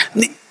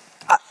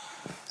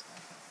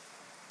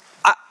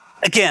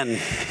 Again,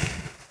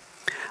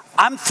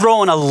 I'm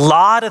throwing a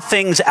lot of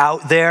things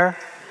out there,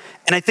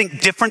 and I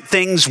think different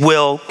things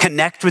will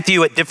connect with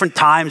you at different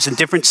times and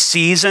different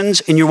seasons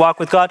in your walk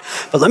with God.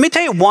 But let me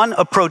tell you one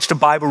approach to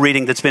Bible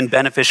reading that's been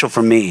beneficial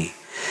for me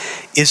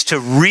is to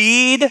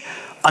read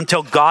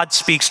until God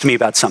speaks to me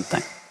about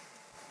something,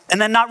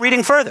 and then not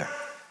reading further.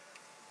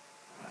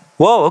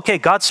 Whoa, okay,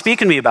 God's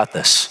speaking to me about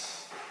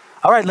this.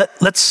 All right,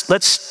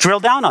 let's drill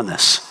down on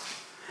this.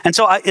 And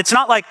so it's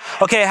not like,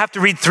 okay, I have to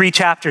read 3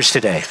 chapters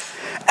today.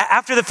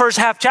 After the first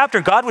half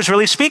chapter, God was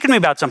really speaking to me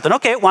about something.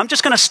 Okay, well, I'm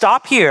just going to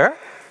stop here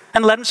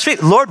and let him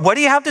speak. Lord, what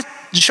do you have to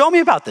show me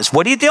about this?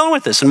 What are you dealing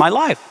with this in my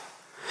life?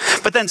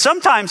 But then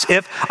sometimes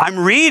if I'm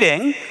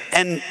reading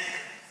and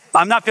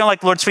I'm not feeling like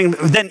the Lord's speaking,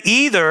 then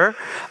either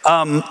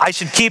I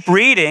should keep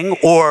reading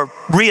or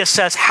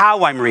reassess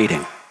how I'm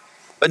reading.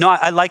 But no,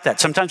 I like that.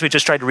 Sometimes we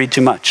just try to read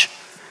too much.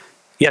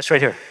 Yes, right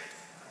here.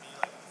 For me,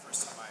 like the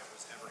first time I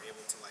was ever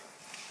able to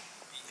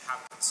have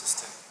a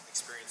consistent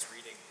experience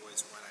reading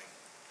was when I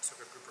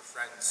took a group of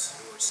friends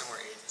who were similar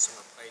age and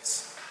similar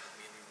place with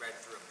me, and we read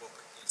through a book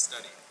in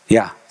study.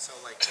 Yeah. So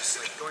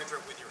just going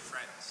through it with your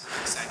friends,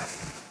 like saying,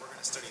 we're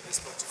going to study this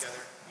book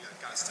together. We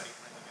got a study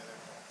plan together,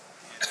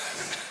 and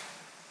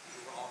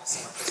we were all in a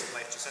similar place of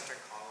life, just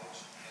entering college,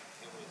 and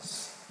it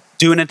was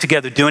doing it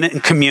together, doing it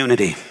in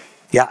community.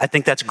 Yeah, I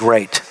think that's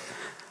great.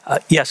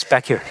 Yes,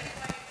 back here.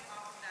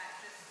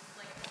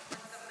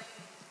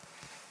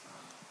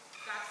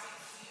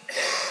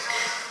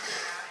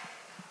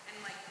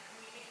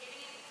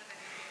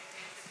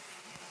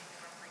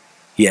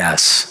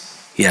 Yes.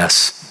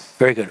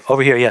 Very good.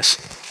 Over here, yes.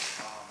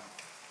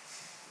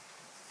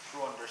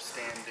 True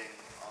understanding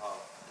of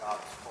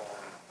God's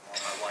calling on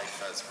my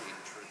life as being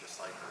true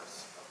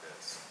disciples of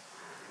His.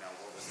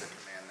 What was the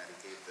command that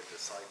He gave the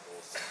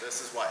disciples?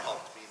 This is what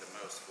helped me the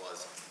most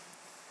was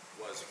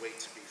wait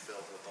to be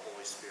filled with the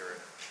Holy Spirit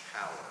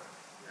power,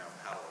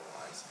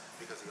 power-wise,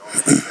 because He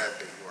already said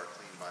that you are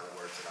clean by the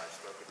words that I've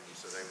spoken to you.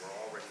 So they were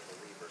already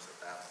believers at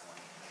that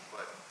point.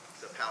 But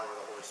the power of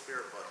the Holy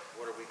Spirit, but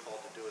what are we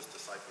called to do as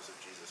disciples of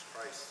Jesus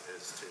Christ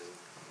is to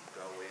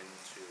go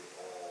into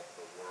all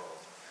the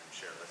world and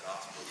share the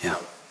gospel. Yeah.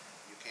 So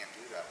you can't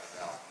do that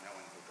without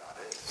knowing who God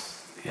is.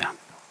 Yeah.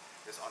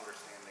 This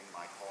understanding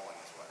my calling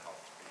is what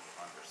helped me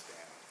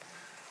understand,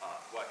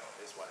 what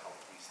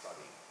helped me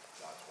study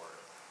God's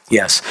word.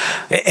 Yes.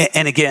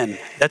 And again,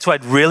 that's why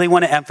I'd really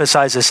want to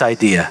emphasize this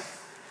idea.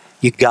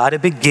 You got to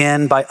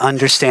begin by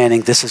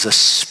understanding this is a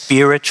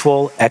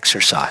spiritual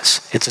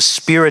exercise. It's a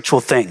spiritual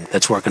thing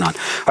that's working on.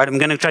 All right, I'm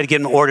going to try to get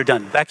an order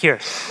done. Back here.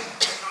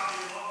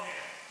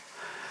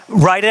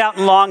 Write it out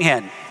in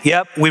longhand.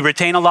 Yep, we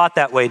retain a lot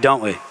that way,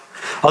 don't we?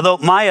 Although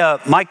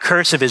my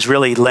cursive is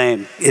really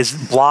lame. Is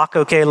block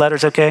okay?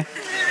 Letters okay?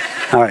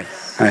 All right,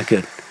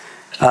 good.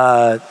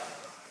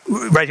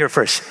 Right here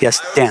first.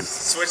 Yes, Dan.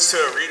 Switch to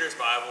a reader's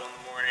Bible in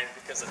the morning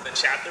because of the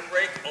chapter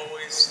break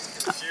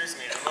always confused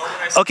me. The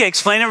moment Okay,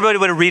 explain to everybody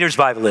what a reader's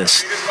Bible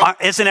is.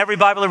 Isn't every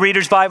Bible a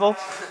reader's Bible?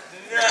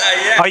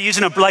 Yeah. Are you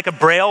using a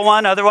Braille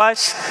one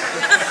otherwise?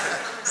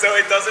 So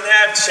it doesn't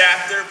have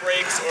chapter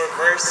breaks or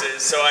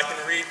verses, so I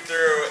can read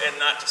through and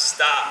not just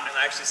stop and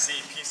actually see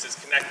pieces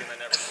connecting that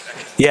never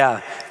connected.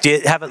 Yeah. Do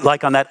you have it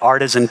like on that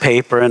artisan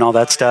paper and all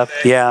that stuff?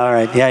 Yeah, all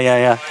right.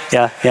 Yeah,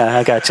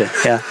 I got you.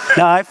 Yeah.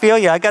 No, I feel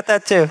you. I got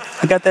that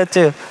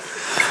too.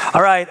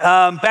 All right,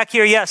 back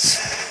here,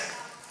 yes.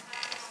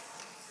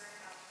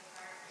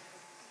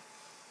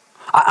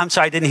 I'm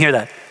sorry, I didn't hear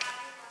that.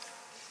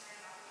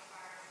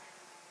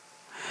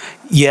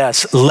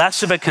 Yes,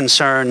 less of a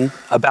concern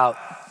about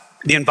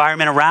the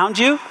environment around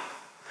you.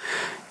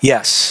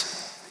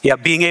 Yes. Yeah,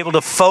 being able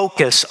to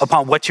focus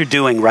upon what you're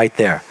doing right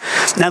there.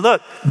 Now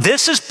look,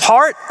 this is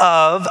part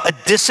of a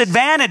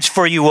disadvantage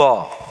for you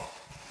all.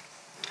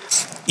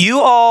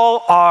 You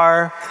all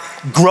are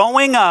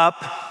growing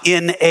up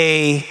in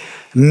a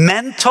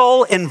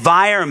mental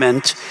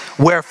environment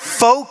where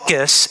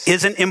focus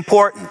isn't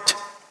important.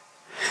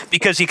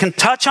 Because you can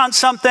touch on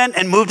something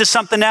and move to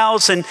something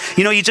else, and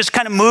you just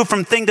kind of move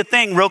from thing to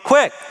thing real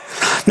quick.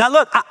 Now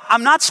look,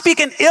 I'm not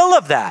speaking ill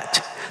of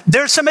that.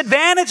 There's some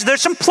advantage,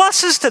 there's some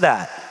pluses to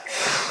that.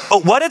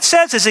 But what it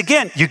says is,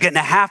 again, you're going to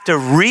have to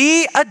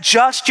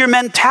readjust your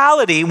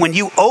mentality when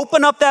you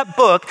open up that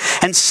book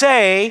and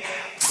say,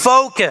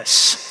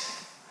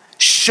 focus.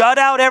 Shut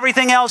out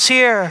everything else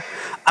here.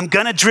 I'm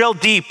going to drill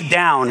deep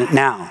down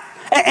now.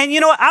 And you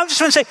know what? I was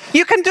just going to say,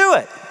 you can do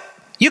it.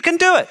 You can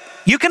do it.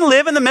 You can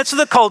live in the midst of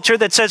the culture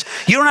that says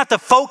you don't have to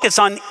focus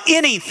on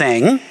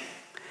anything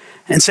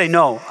and say,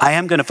 no, I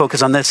am going to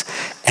focus on this.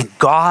 And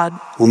God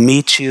will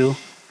meet you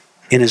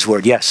in His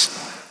word. Yes?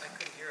 I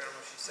couldn't hear it. I don't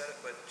know if she said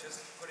it, but just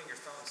putting your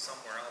phone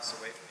somewhere else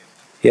away from you.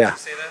 Yeah.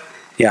 Did you say that?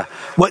 Yeah.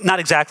 Well, not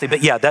exactly,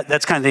 but yeah,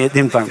 that's kind of the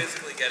environment.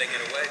 Physically getting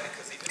it away,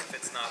 because even if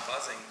it's not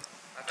buzzing,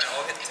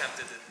 I'll get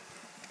tempted to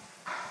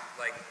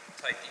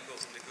type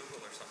Eagles into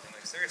Google or something.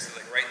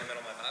 Seriously, right in the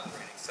middle of my Bible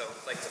reading. So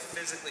to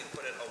physically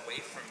put it away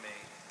from me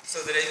So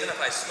that even if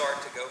I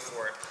start to go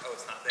for it, oh,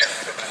 it's not there,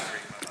 I go back to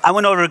reading my Bible. I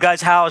went over to a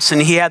guy's house and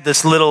he had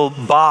this little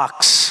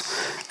box.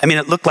 I mean,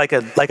 it looked like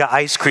an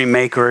ice cream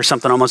maker or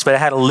something almost, but it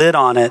had a lid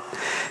on it.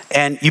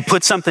 And you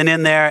put something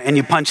in there and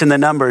you punch in the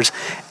numbers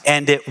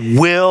and it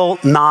will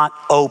not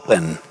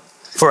open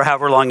for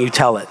however long you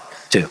tell it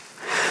to.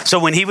 So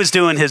when he was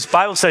doing his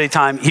Bible study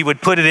time, he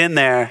would put it in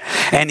there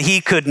and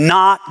he could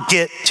not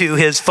get to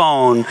his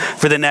phone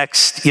for the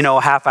next,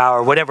 half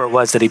hour, whatever it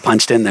was that he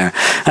punched in there.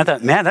 I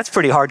thought, man, that's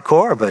pretty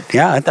hardcore, but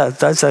yeah,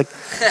 that's like,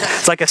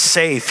 it's like a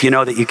safe,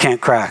 that you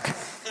can't crack.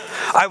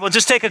 All right, we'll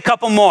just take a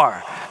couple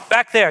more.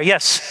 Back there,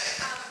 yes.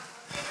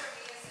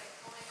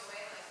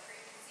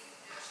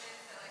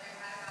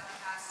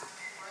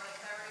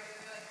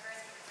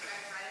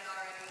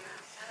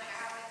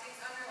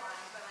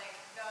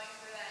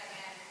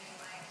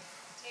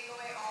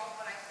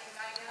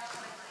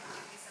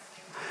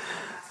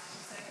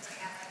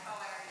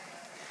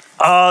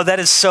 Oh, that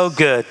is so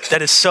good.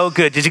 That is so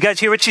good. Did you guys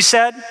hear what she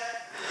said?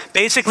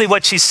 Basically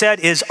what she said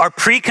is our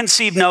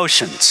preconceived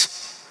notions.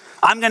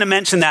 I'm going to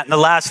mention that in the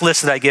last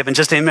list that I give in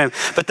just a minute.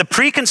 But the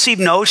preconceived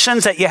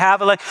notions that you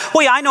have are like,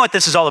 well, yeah, I know what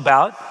this is all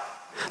about.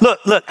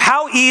 Look,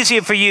 how easy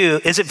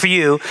is it for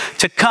you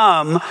to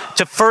come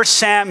to 1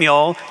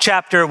 Samuel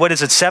chapter,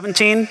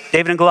 17?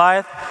 David and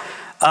Goliath?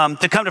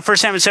 To come to 1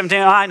 Samuel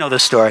 17, I know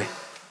this story.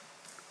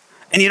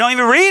 And you don't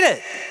even read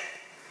it.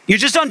 You're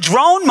just on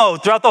drone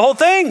mode throughout the whole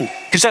thing.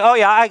 You say, oh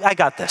yeah, I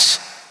got this.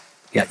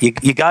 Yeah,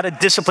 you got to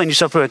discipline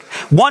yourself.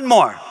 One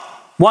more.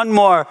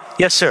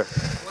 Yes, sir.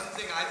 One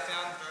thing I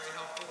found very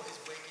helpful is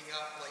waking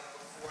up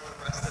before the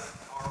rest of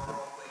our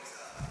world wakes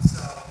up. So,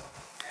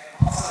 and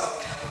also,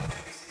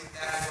 we see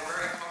that we're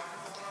very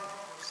comfortable in our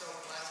world. We're so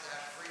blessed to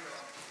have freedom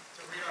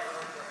to read our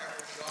word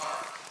wherever we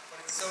are.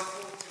 But it's so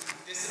cool to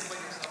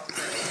discipline yourself to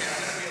say, okay,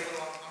 I'm going to be a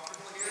little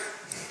uncomfortable here,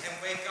 and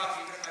wake up,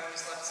 even if I only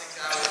slept 6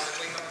 hours,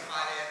 and wake up at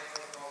 5 a.m.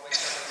 before the world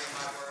wakes up and read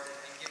my word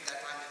and give that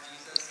time to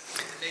Jesus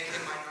to make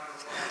him my number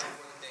one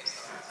before the day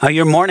starts. Oh,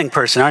 you're a morning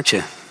person, aren't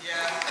you?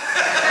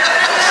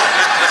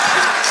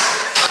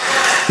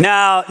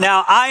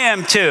 Now I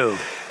am too.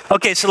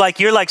 Okay, so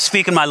you're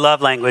speaking my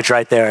love language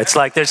right there. It's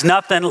like there's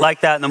nothing like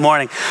that in the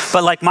morning.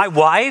 But my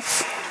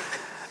wife,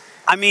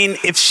 I mean,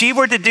 if she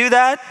were to do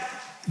that,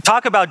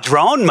 talk about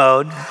drone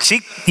mode.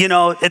 She,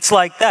 it's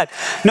like that.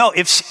 No,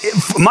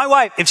 if my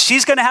wife, if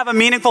she's going to have a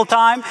meaningful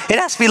time, it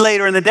has to be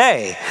later in the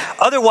day.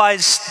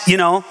 Otherwise,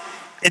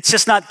 it's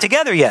just not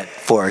together yet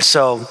for her.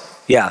 So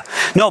yeah,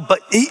 no,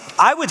 but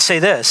I would say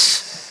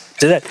this,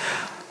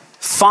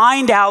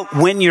 find out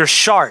when you're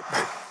sharp.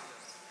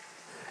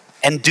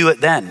 And do it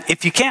then,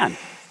 if you can.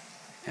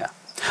 Yeah.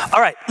 All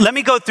right, let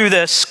me go through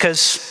this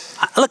because,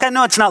 look, I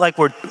know it's not like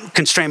we're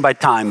constrained by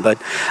time,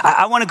 but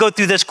I want to go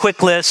through this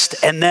quick list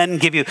and then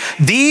give you.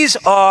 These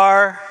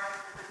are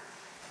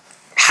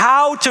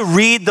how to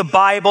read the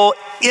Bible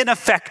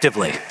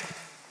ineffectively.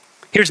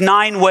 Here's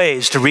 9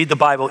 ways to read the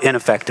Bible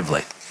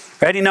ineffectively.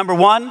 Ready? Number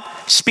 1,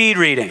 speed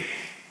reading.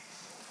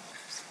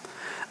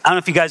 I don't know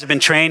if you guys have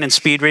been trained in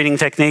speed reading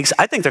techniques.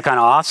 I think they're kind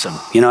of awesome,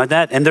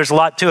 and there's a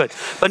lot to it.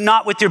 But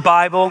not with your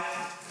Bible.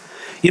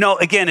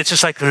 Again, it's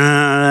just like,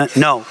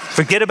 no,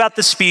 forget about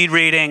the speed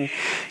reading.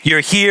 You're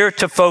here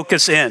to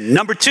focus in.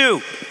 Number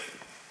 2,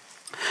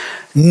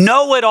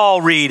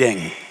 know-it-all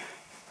reading.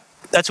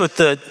 That's what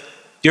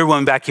your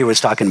woman back here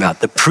was talking about,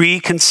 the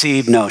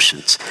preconceived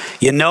notions.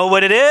 You know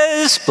what it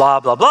is, blah,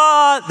 blah,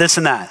 blah, this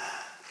and that.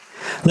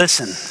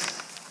 Listen.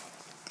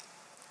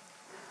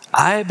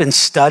 I've been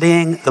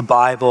studying the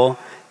Bible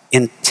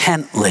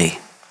intently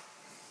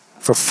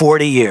for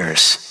 40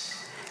 years,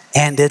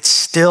 and it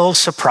still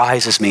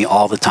surprises me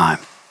all the time.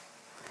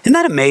 Isn't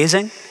that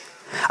amazing?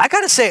 I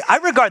got to say, I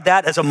regard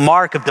that as a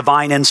mark of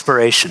divine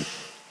inspiration.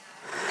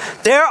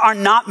 There are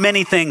not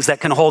many things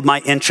that can hold my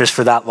interest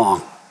for that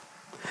long.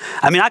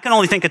 I mean, I can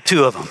only think of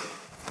 2 of them.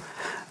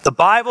 The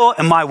Bible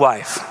and my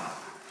wife.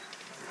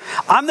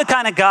 I'm the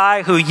kind of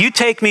guy who you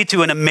take me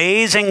to an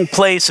amazing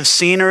place of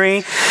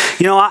scenery.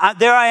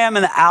 There I am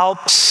in the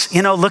Alps,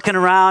 looking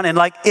around and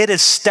it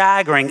is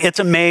staggering. It's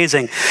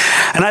amazing.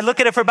 And I look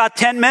at it for about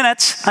 10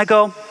 minutes. I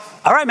go,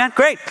 all right, man,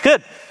 great,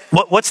 good.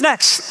 What's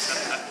next?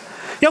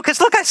 Because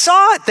look, I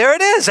saw it. There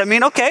it is. I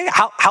mean, okay,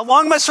 how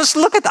long am I supposed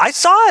to look at that? I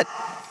saw it.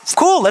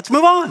 Cool, let's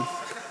move on.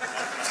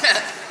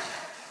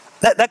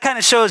 That kind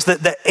of shows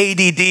the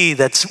ADD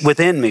that's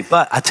within me.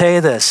 But I tell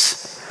you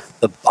this,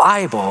 the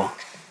Bible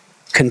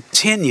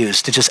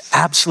continues to just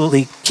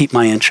absolutely keep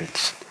my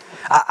interest.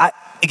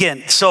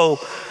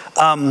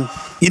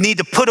 You need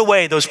to put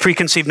away those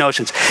preconceived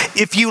notions.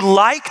 If you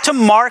like to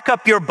mark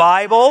up your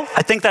Bible,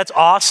 I think that's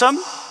awesome.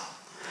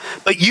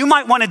 But you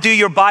might want to do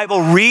your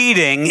Bible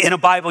reading in a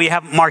Bible you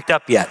haven't marked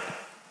up yet.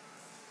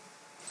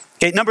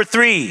 Okay, number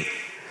 3,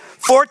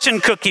 fortune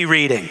cookie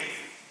reading.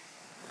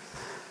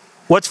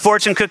 What's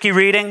fortune cookie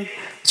reading?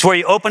 It's where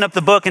you open up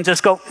the book and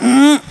just go,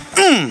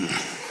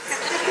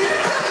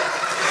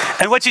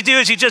 And what you do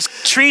is you just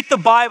treat the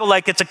Bible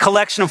like it's a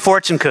collection of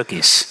fortune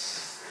cookies.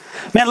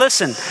 Man,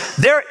 listen,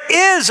 there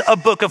is a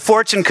book of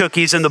fortune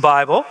cookies in the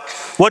Bible.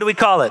 What do we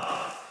call it?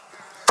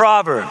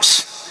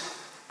 Proverbs.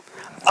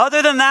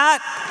 Other than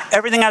that,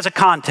 everything has a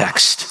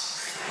context.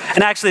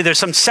 And actually, there's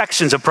some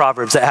sections of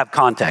Proverbs that have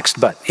context.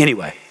 But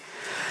anyway,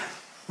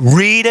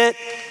 read it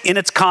in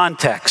its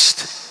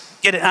context.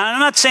 Get it. And I'm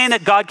not saying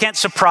that God can't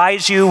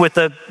surprise you with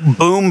a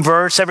boom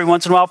verse every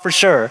once in a while, for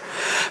sure.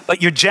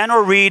 But your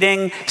general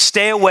reading,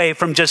 stay away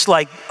from just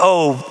like,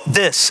 oh,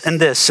 this and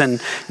this.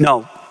 And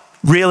no,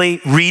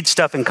 really read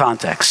stuff in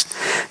context.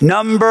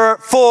 Number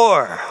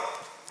 4,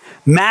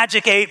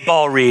 magic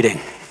 8-ball reading.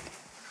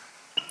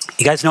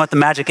 You guys know what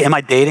am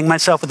I dating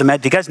myself with the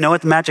do you guys know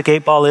what the magic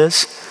 8-ball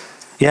is?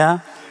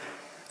 Yeah?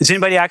 Has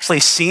anybody actually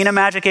seen a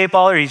magic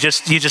 8-ball, or you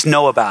just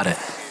know about it?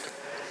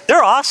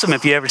 They're awesome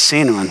if you ever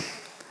seen one.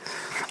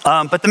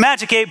 But the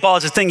magic 8-ball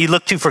is a thing you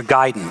look to for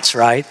guidance,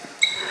 right?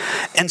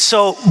 And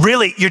so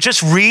really, you're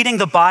just reading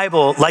the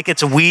Bible like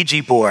it's a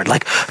Ouija board.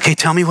 Like, okay,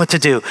 tell me what to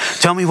do.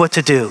 Tell me what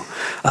to do.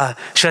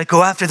 Should I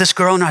go after this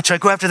girl or not? Should I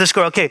go after this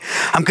girl? Okay,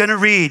 I'm going to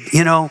read,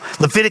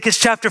 Leviticus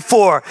chapter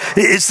 4.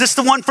 Is this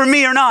the one for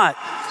me or not?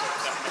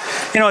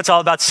 It's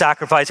all about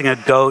sacrificing a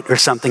goat or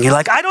something. You're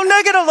like, I don't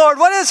get it, Lord.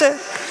 What is it?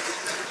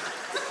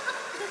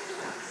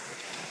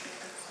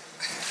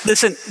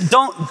 Listen,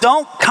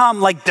 don't come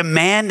like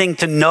demanding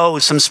to know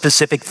some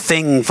specific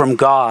thing from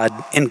God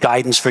in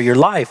guidance for your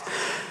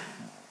life.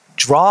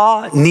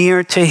 Draw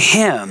near to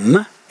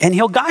him and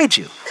he'll guide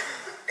you.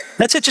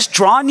 That's it. Just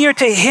draw near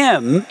to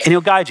him and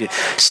he'll guide you.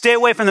 Stay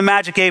away from the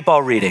magic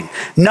 8-ball reading.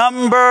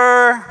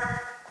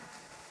 Number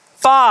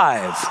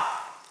 5,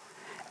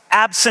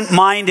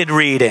 absent-minded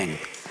reading.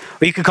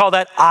 Or you could call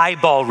that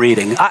eyeball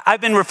reading.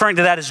 I've been referring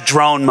to that as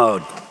drone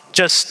mode.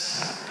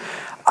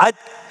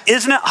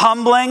 Isn't it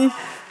humbling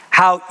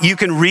how you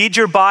can read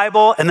your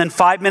Bible and then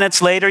 5 minutes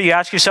later you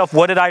ask yourself,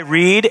 what did I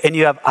read? And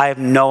I have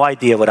no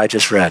idea what I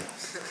just read.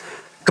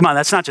 Come on,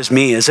 that's not just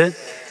me, is it?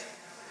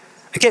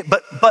 Okay,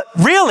 but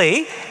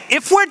really,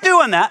 if we're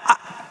doing that,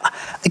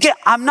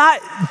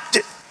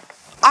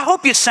 I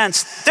hope you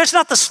sense there's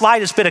not the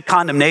slightest bit of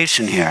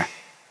condemnation here.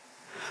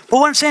 But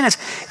what I'm saying is,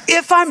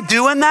 if I'm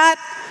doing that,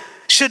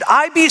 should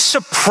I be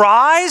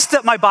surprised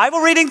that my Bible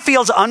reading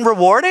feels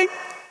unrewarding?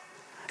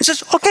 It's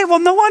just, okay, well,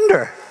 no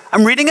wonder.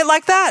 I'm reading it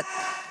like that.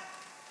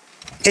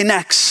 Okay,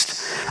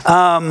 next.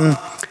 Da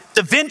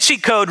Vinci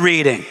Code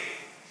reading.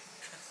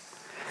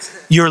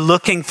 You're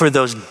looking for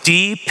those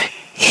deep,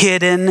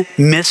 hidden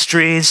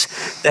mysteries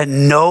that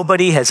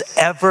nobody has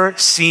ever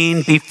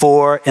seen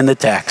before in the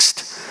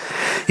text.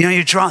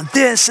 You're drawing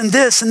this and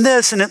this and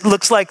this, and it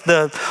looks like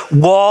the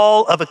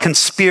wall of a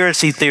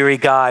conspiracy theory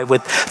guy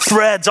with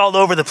threads all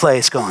over the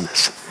place going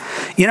this.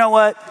 You know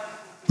what?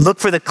 Look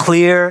for the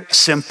clear,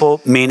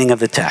 simple meaning of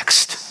the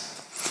text.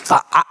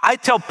 I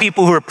tell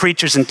people who are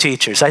preachers and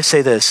teachers, I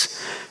say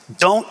this: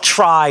 don't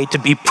try to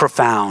be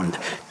profound.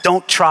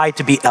 Don't try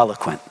to be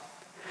eloquent.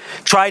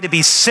 Try to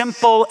be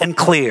simple and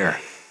clear.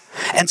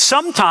 And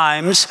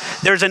sometimes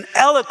there's an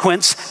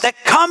eloquence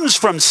that comes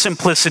from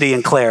simplicity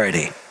and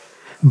clarity.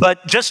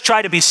 But just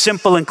try to be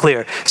simple and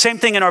clear. Same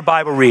thing in our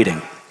Bible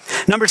reading.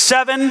 Number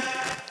 7,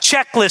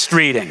 checklist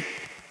reading.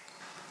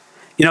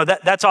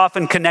 That's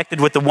often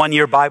connected with the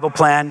 1-year Bible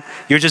plan.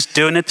 You're just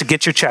doing it to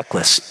get your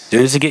checklist.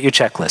 Doing it to get your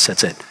checklist.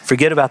 That's it.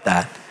 Forget about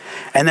that.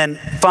 And then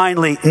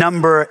finally,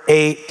 number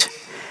 8,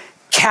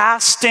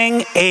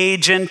 casting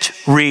agent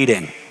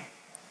reading.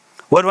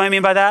 What do I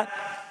mean by that?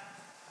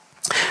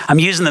 I'm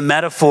using the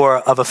metaphor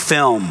of a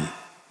film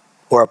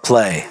or a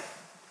play.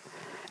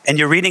 And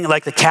you're reading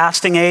like the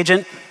casting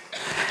agent,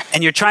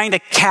 and you're trying to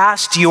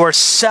cast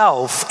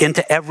yourself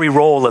into every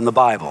role in the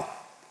Bible,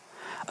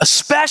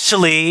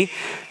 especially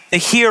the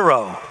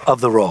hero of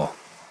the role.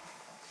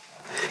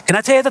 Can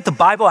I tell you that the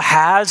Bible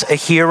has a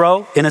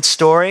hero in its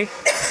story,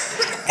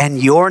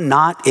 and you're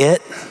not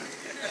it?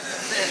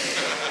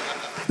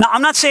 Now,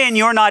 I'm not saying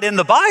you're not in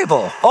the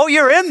Bible. Oh,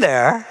 you're in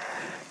there.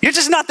 You're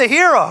just not the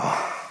hero.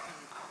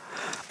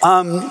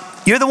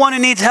 You're the one who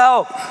needs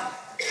help.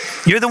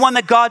 You're the one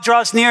that God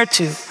draws near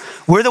to.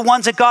 We're the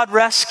ones that God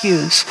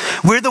rescues.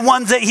 We're the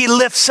ones that he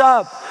lifts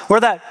up.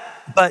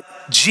 But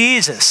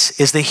Jesus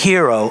is the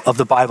hero of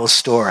the Bible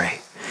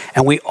story.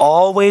 And we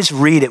always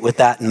read it with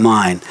that in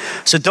mind.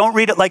 So don't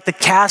read it like the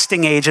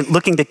casting agent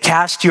looking to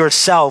cast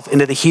yourself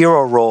into the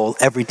hero role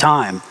every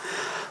time.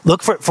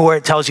 Look for where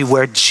it tells you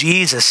where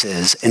Jesus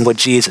is and what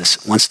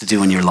Jesus wants to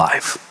do in your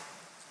life.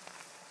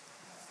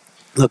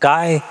 Look,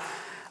 I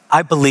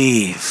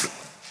believe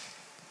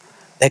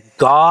that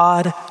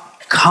God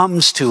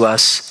comes to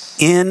us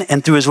in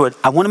and through his word.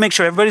 I want to make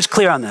sure everybody's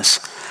clear on this.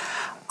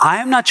 I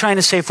am not trying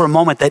to say for a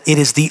moment that it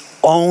is the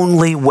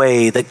only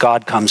way that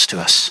God comes to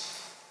us.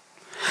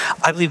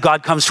 I believe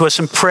God comes to us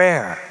in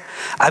prayer.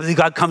 I believe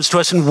God comes to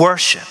us in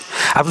worship.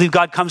 I believe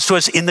God comes to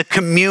us in the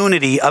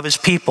community of his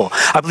people.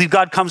 I believe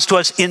God comes to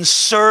us in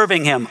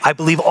serving him. I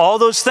believe all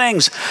those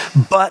things.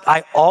 But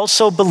I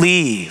also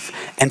believe,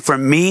 and for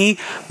me,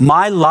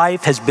 my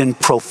life has been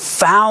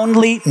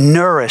profoundly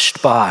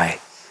nourished by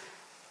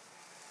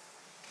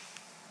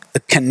the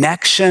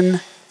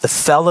connection, the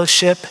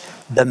fellowship,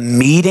 the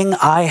meeting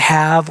I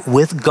have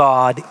with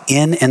God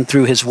in and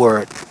through his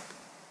word.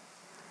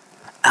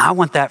 I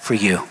want that for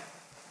you.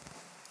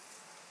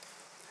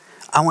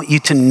 I want you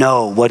to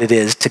know what it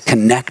is to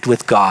connect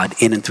with God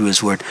in and through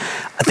his word.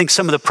 I think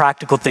some of the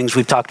practical things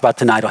we've talked about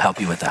tonight will help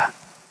you with that.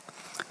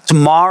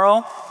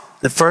 Tomorrow,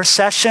 the first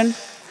session,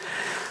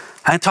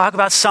 I'm going to talk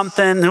about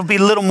something. It'll be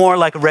a little more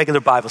like a regular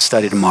Bible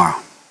study tomorrow.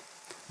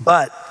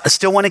 But I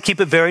still want to keep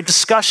it very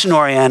discussion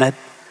oriented.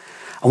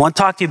 I want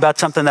to talk to you about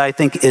something that I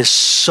think is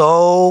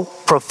so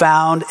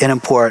profound and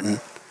important.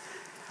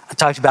 I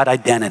talked about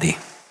identity.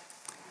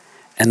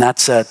 And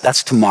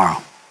that's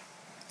tomorrow.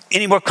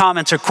 Any more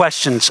comments or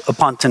questions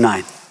upon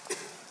tonight?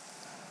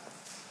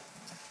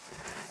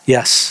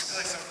 Yes.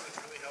 I feel like something that's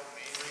really helped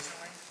me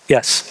recently.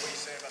 Yes. What you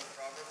say about the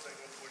Proverbs, like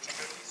with fortune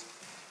cookies,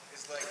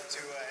 is like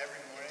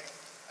every morning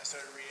I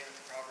started reading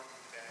the proverb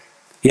of the day.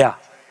 Yeah.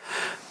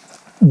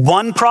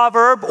 One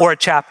proverb or a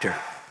chapter?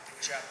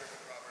 Chapter of the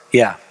proverb.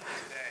 Yeah. Of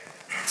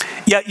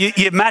the day. Yeah,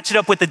 you match it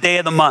up with the day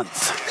of the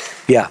month.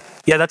 Yeah.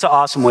 Yeah, that's an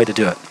awesome way to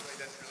do it.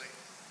 That's really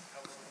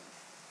helpful.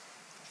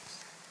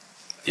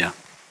 Yeah.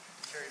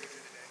 Carry me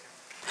through the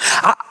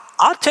day.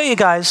 I'll tell you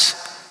guys,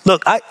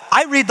 look,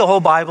 I read the whole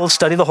Bible,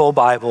 study the whole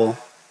Bible,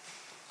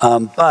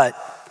 but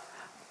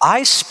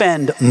I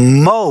spend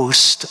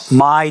most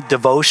my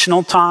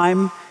devotional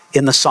time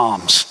in the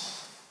Psalms.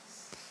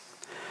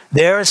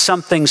 There is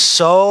something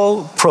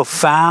so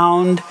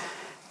profound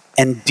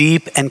and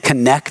deep and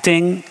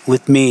connecting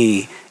with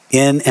me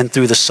in and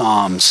through the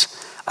Psalms.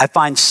 I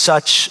find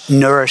such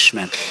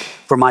nourishment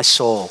for my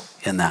soul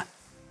in that.